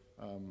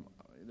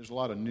there's a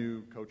lot of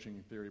new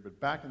coaching theory. But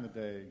back in the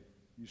day,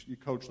 you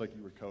coach like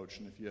you were coached.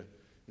 And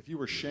if you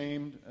were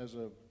shamed as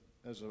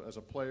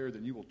a player,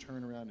 then you will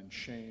turn around and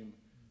shame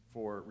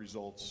for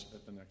results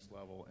at the next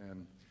level.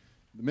 And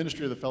the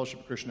ministry of the Fellowship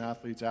of Christian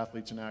Athletes,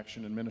 Athletes in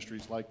Action, and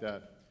ministries like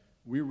that,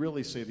 we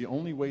really say the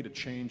only way to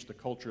change the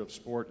culture of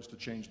sport is to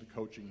change the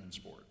coaching in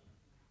sport.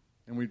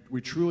 And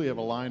we truly have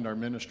aligned our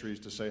ministries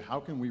to say, how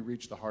can we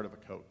reach the heart of a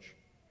coach?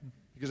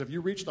 Because if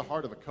you reach the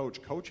heart of a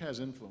coach has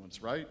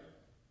influence, right?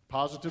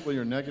 Positively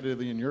or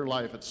negatively in your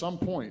life, at some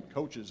point,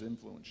 coaches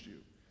influenced you.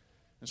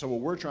 And so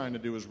what we're trying to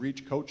do is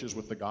reach coaches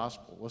with the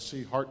gospel. Let's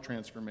see heart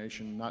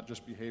transformation, not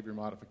just behavior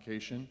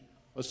modification.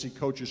 Let's see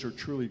coaches who are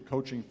truly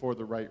coaching for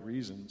the right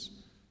reasons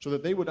so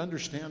that they would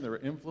understand their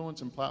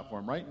influence and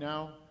platform. Right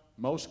now,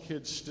 most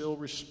kids still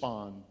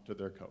respond to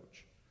their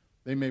coach.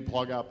 They may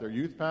plug out their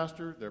youth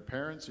pastor, their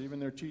parents, even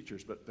their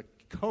teachers, but the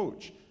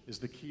coach is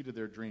the key to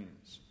their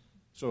dreams.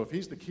 So if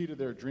he's the key to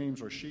their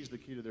dreams or she's the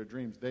key to their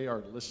dreams, they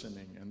are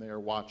listening and they are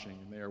watching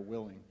and they are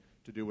willing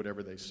to do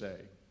whatever they say.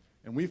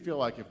 And we feel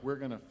like if we're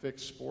going to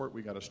fix sport,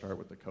 we got to start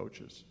with the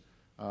coaches.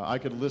 I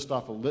could list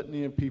off a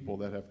litany of people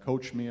that have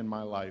coached me in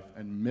my life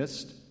and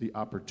missed the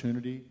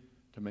opportunity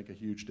to make a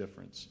huge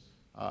difference.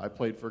 I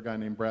played for a guy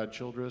named Brad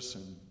Childress,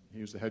 and he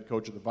was the head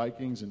coach of the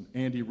Vikings, and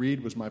Andy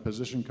Reid was my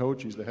position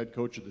coach. He's the head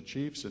coach of the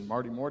Chiefs, and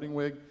Marty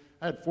Mortingwig.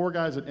 I had 4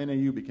 guys at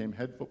NAU became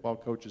head football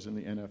coaches in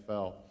the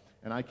NFL,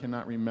 and I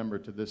cannot remember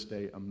to this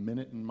day a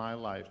minute in my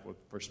life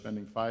for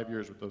spending 5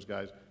 years with those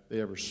guys they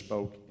ever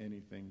spoke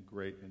anything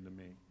great into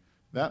me.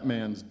 That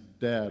man's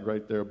dad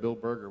right there, Bill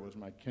Berger, was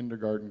my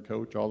kindergarten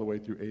coach all the way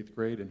through 8th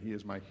grade, and he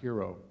is my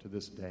hero to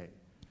this day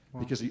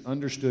because he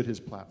understood his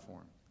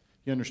platform.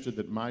 He understood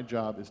that my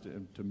job is to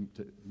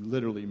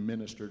literally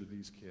minister to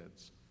these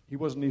kids. He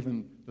wasn't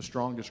even the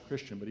strongest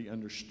Christian, but he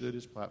understood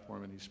his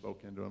platform and he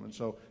spoke into him. And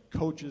so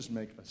coaches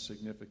make a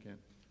significant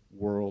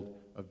world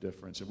of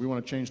difference. If we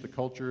want to change the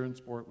culture in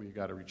sport, we've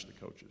got to reach the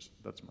coaches.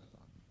 That's my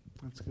thought.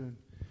 That's good.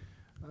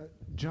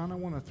 John, I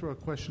want to throw a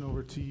question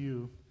over to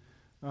you.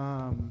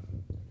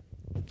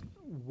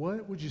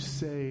 What would you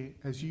say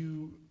as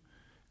you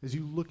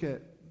look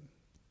at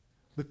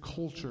the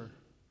culture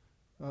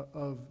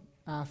of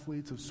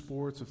athletes, of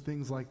sports, of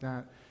things like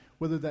that,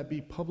 whether that be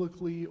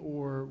publicly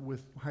or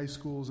with high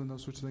schools and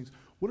those sorts of things,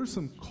 what are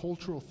some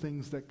cultural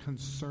things that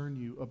concern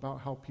you about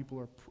how people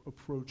are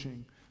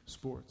approaching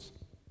sports?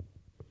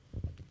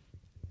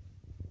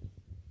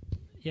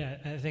 Yeah,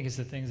 I think it's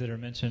the things that are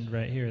mentioned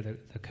right here,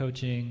 the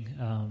coaching,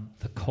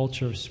 the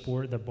culture of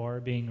sport, the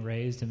bar being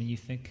raised. I mean, you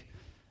think,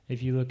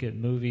 if you look at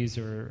movies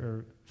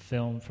or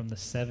film from the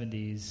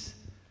 70s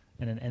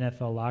in an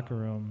NFL locker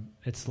room,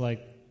 it's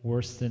like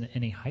worse than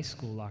any high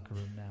school locker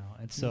room now.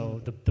 And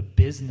so the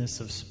business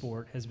of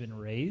sport has been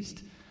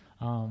raised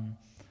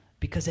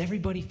because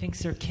everybody thinks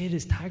their kid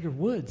is Tiger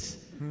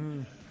Woods.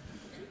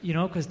 You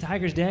know, because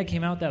Tiger's dad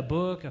came out with that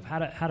book of how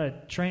to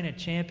train a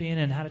champion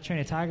and how to train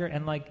a tiger,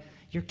 and like,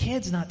 your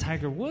kid's not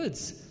Tiger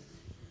Woods.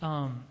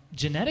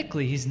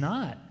 Genetically, he's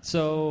not.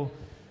 So,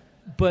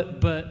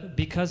 but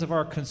because of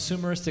our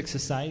consumeristic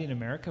society in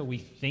America, we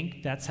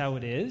think that's how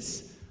it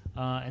is,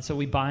 and so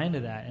we buy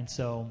into that. And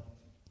so,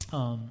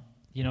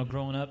 you know,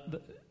 growing up,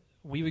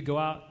 we would go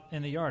out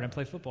in the yard and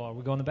play football.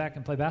 We'd go in the back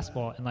and play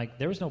basketball, and like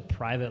there was no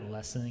private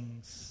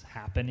lessons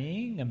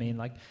happening. I mean,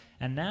 like,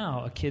 and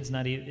now a kid's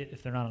not,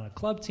 if they're not on a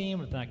club team,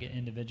 if they're not getting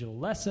individual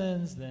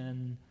lessons,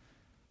 then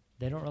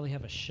they don't really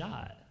have a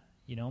shot.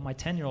 You know, my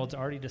 10-year-old's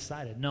already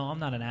decided, no, I'm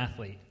not an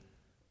athlete.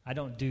 I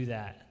don't do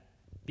that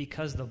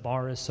because the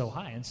bar is so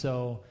high. And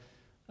so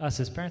us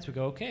as parents would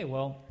go, okay,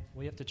 well,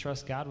 we have to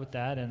trust God with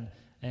that, and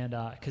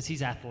because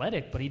he's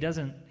athletic, but he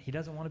doesn't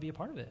want to be a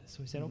part of it.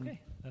 So we said, okay,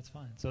 that's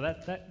fine. So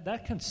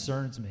that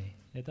concerns me.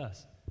 It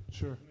does.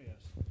 Sure.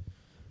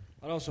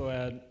 I'd also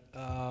add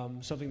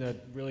something that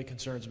really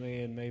concerns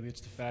me, and maybe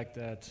it's the fact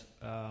that,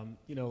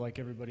 you know, like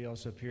everybody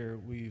else up here,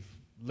 we've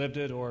lived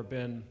it or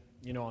been,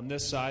 you know, on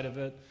this side of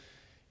it.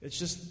 It's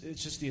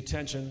just the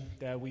attention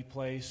that we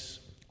place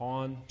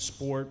on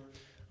sport.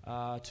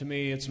 To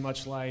me, it's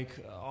much like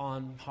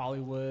on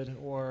Hollywood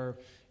or,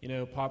 you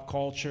know, pop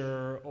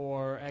culture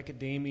or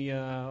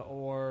academia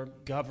or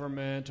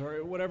government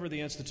or whatever the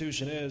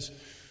institution is.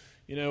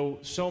 You know,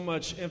 so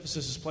much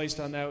emphasis is placed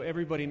on that.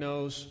 Everybody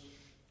knows,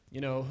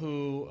 you know,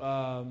 who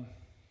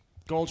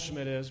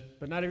Goldschmidt is,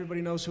 but not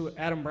everybody knows who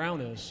Adam Brown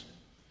is.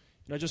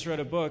 You know, I just read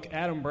a book.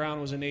 Adam Brown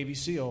was a Navy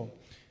SEAL,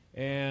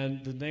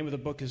 and the name of the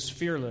book is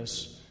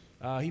Fearless.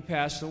 He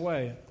passed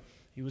away.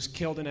 He was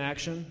killed in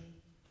action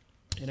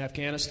in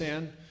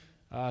Afghanistan.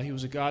 He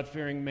was a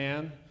God-fearing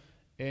man,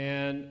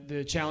 and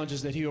the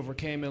challenges that he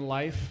overcame in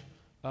life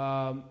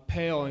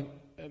pale and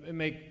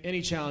make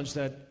any challenge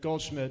that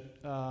Goldschmidt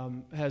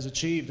has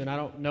achieved. And I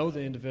don't know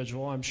the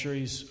individual. I'm sure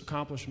he's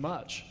accomplished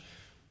much.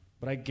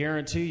 But I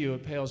guarantee you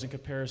it pales in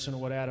comparison to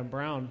what Adam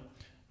Brown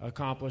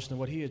accomplished and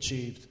what he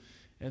achieved.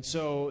 And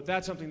so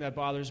that's something that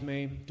bothers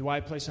me. Do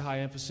I place a high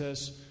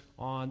emphasis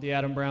on the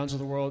Adam Browns of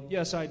the world?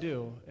 Yes, I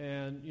do.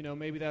 And,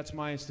 maybe that's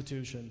my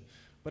institution.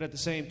 But at the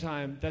same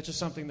time, that's just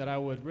something that I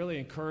would really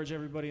encourage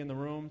everybody in the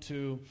room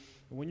to,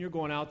 when you're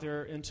going out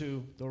there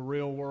into the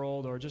real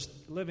world or just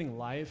living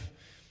life,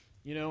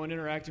 and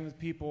interacting with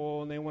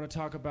people, and they want to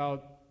talk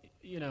about,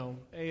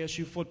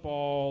 ASU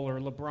football or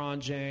LeBron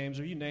James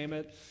or you name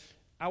it,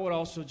 I would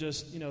also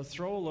just,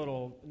 throw a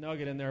little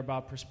nugget in there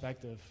about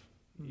perspective.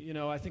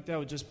 I think that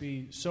would just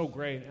be so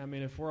great. I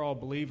mean, if we're all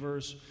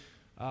believers,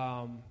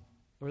 or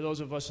those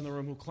of us in the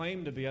room who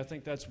claim to be, I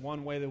think that's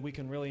one way that we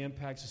can really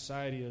impact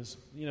society is,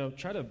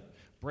 try to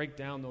break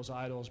down those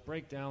idols,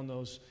 break down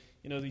those,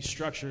 these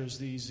structures,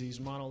 these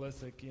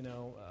monolithic,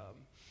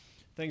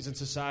 things in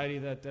society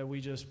that we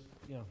just,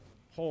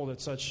 hold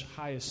at such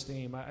high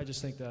esteem. I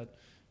just think that,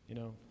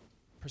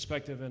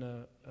 perspective in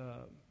a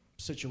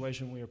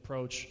situation we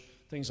approach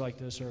things like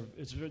this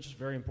it's just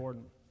very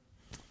important.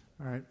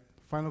 All right.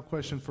 Final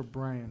question for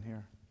Brian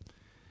here.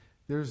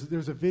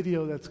 There's a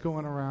video that's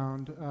going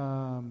around,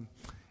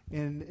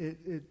 and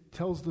it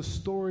tells the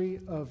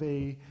story of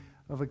a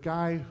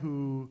guy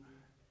who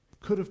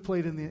could have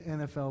played in the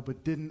NFL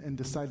but didn't and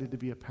decided to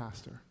be a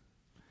pastor.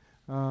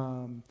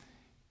 Now,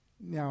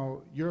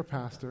 you're a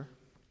pastor,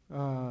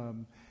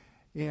 and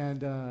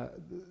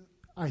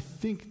I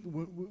think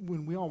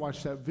when we all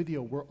watch that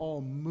video, we're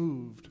all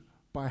moved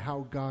by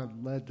how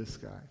God led this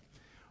guy.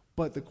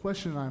 But the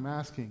question I'm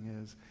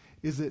asking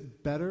is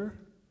it better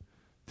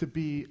to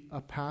be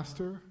a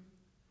pastor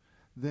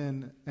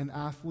than an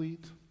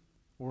athlete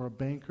or a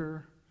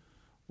banker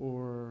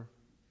or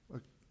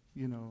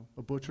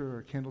a butcher or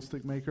a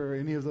candlestick maker or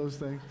any of those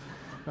things?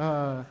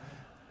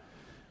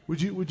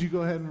 Would you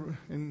go ahead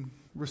and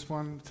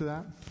respond to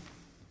that?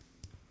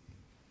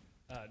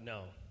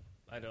 No,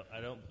 I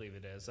don't believe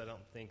it is. I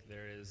don't think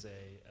there is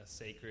a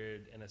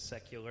sacred and a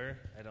secular.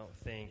 I don't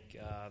think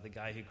the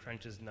guy who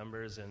crunches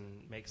numbers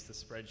and makes the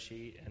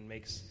spreadsheet and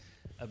makes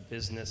a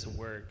business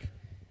work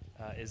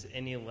is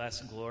any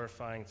less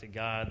glorifying to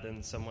God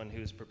than someone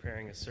who's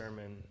preparing a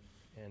sermon.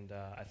 And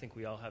I think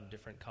we all have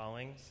different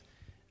callings.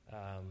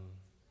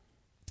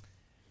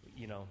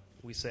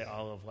 We say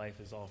all of life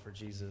is all for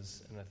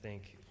Jesus, and I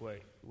think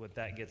what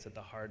that gets at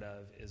the heart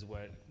of is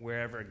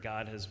wherever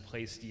God has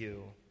placed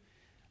you,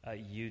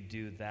 you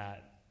do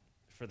that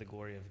for the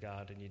glory of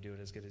God, and you do it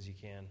as good as you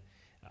can.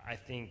 I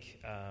think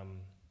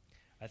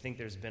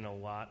there's been a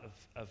lot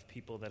of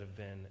people that have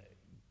been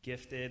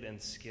gifted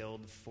and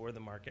skilled for the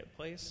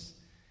marketplace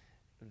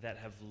that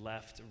have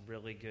left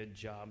really good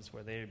jobs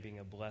where they're being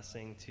a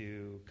blessing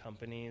to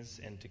companies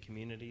and to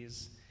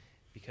communities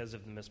because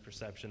of the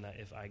misperception that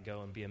if I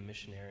go and be a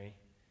missionary,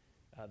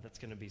 that's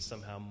going to be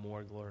somehow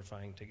more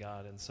glorifying to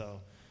God. And so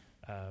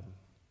I'd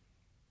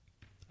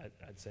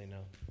say no.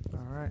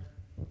 All right.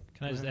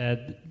 Can I just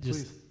add,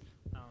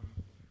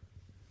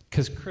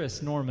 because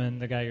Chris Norman,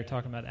 the guy you're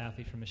talking about,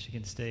 athlete from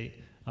Michigan State,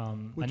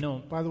 Which, I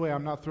know. By the way,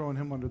 I'm not throwing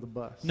him under the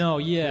bus. No,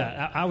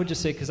 I would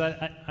just say, because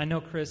I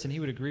know Chris, and he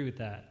would agree with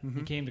that. Mm-hmm.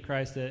 He came to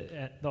Christ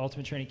at the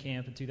Ultimate Training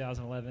Camp in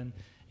 2011,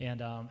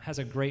 and has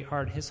a great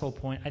heart. His whole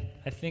point,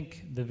 I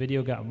think the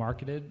video got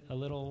marketed a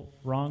little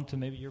wrong, to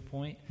maybe your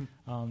point,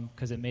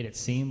 because it made it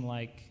seem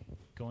like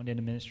going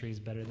into ministry is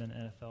better than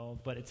NFL,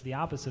 but it's the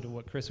opposite of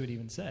what Chris would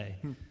even say.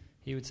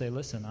 He would say,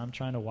 listen, I'm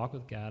trying to walk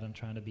with God. I'm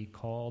trying to be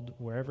called.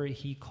 Wherever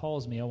he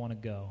calls me, I want to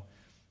go.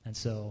 And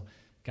so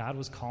God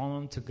was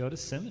calling him to go to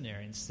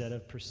seminary instead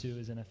of pursue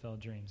his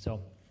NFL dream.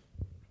 So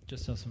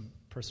just some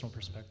personal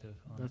perspective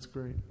on That's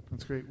great.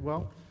 That's great.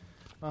 Well,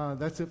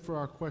 that's it for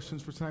our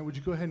questions for tonight. Would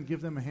you go ahead and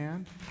give them a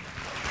hand?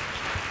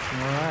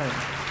 All right.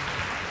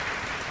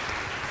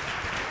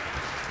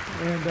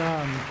 And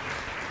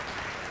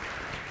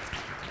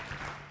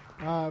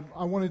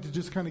I wanted to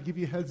just kind of give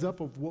you a heads up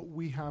of what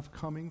we have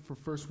coming for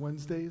First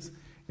Wednesdays.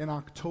 In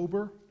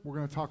October, we're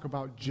going to talk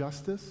about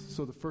justice.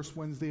 So the first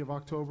Wednesday of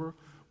October,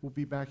 we'll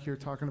be back here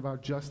talking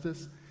about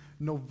justice.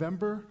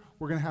 November,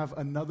 we're going to have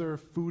another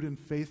food and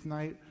faith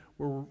night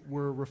where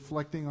we're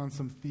reflecting on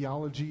some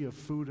theology of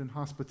food and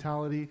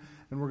hospitality,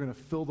 and we're going to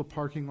fill the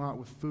parking lot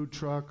with food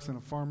trucks and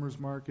a farmer's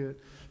market.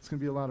 It's going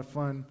to be a lot of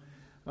fun.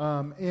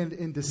 And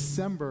in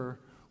December,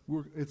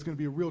 it's going to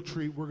be a real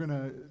treat. We're going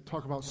to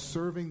talk about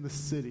serving the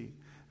city,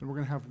 and we're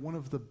going to have one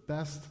of the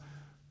best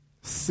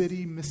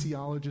city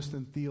missiologists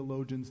and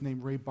theologians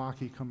named Ray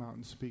Bakke come out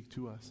and speak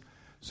to us.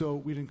 So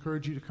we'd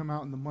encourage you to come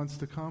out in the months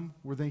to come.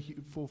 We're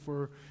thankful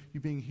for you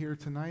being here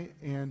tonight.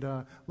 And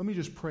let me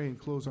just pray and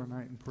close our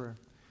night in prayer.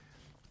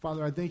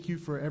 Father, I thank you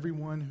for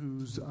everyone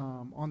who's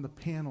on the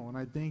panel, and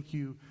I thank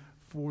you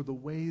for the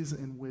ways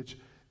in which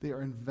they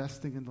are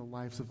investing in the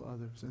lives of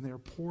others, and they are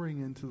pouring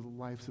into the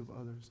lives of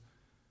others.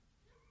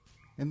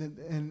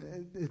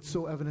 And it's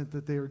so evident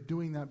that they are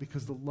doing that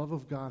because the love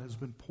of God has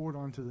been poured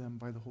onto them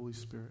by the Holy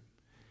Spirit.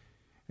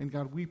 And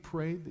God, we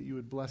pray that you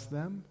would bless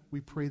them.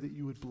 We pray that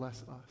you would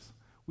bless us.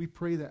 We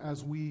pray that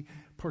as we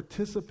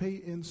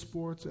participate in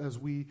sports, as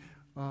we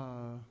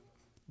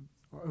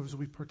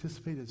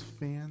participate as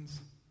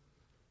fans,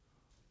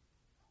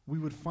 We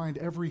would find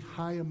every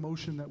high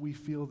emotion that we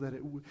feel that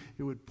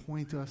it would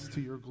point us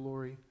to your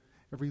glory.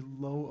 Every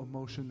low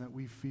emotion that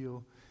we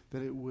feel,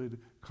 that it would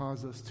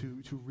cause us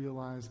to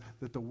realize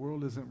that the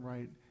world isn't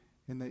right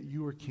and that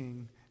you are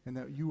king and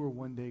that you are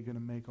one day going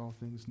to make all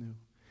things new.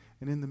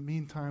 And in the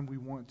meantime, we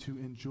want to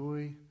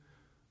enjoy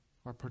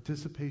our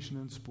participation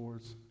in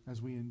sports as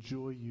we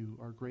enjoy you,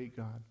 our great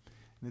God.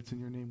 And it's in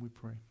your name we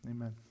pray.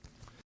 Amen.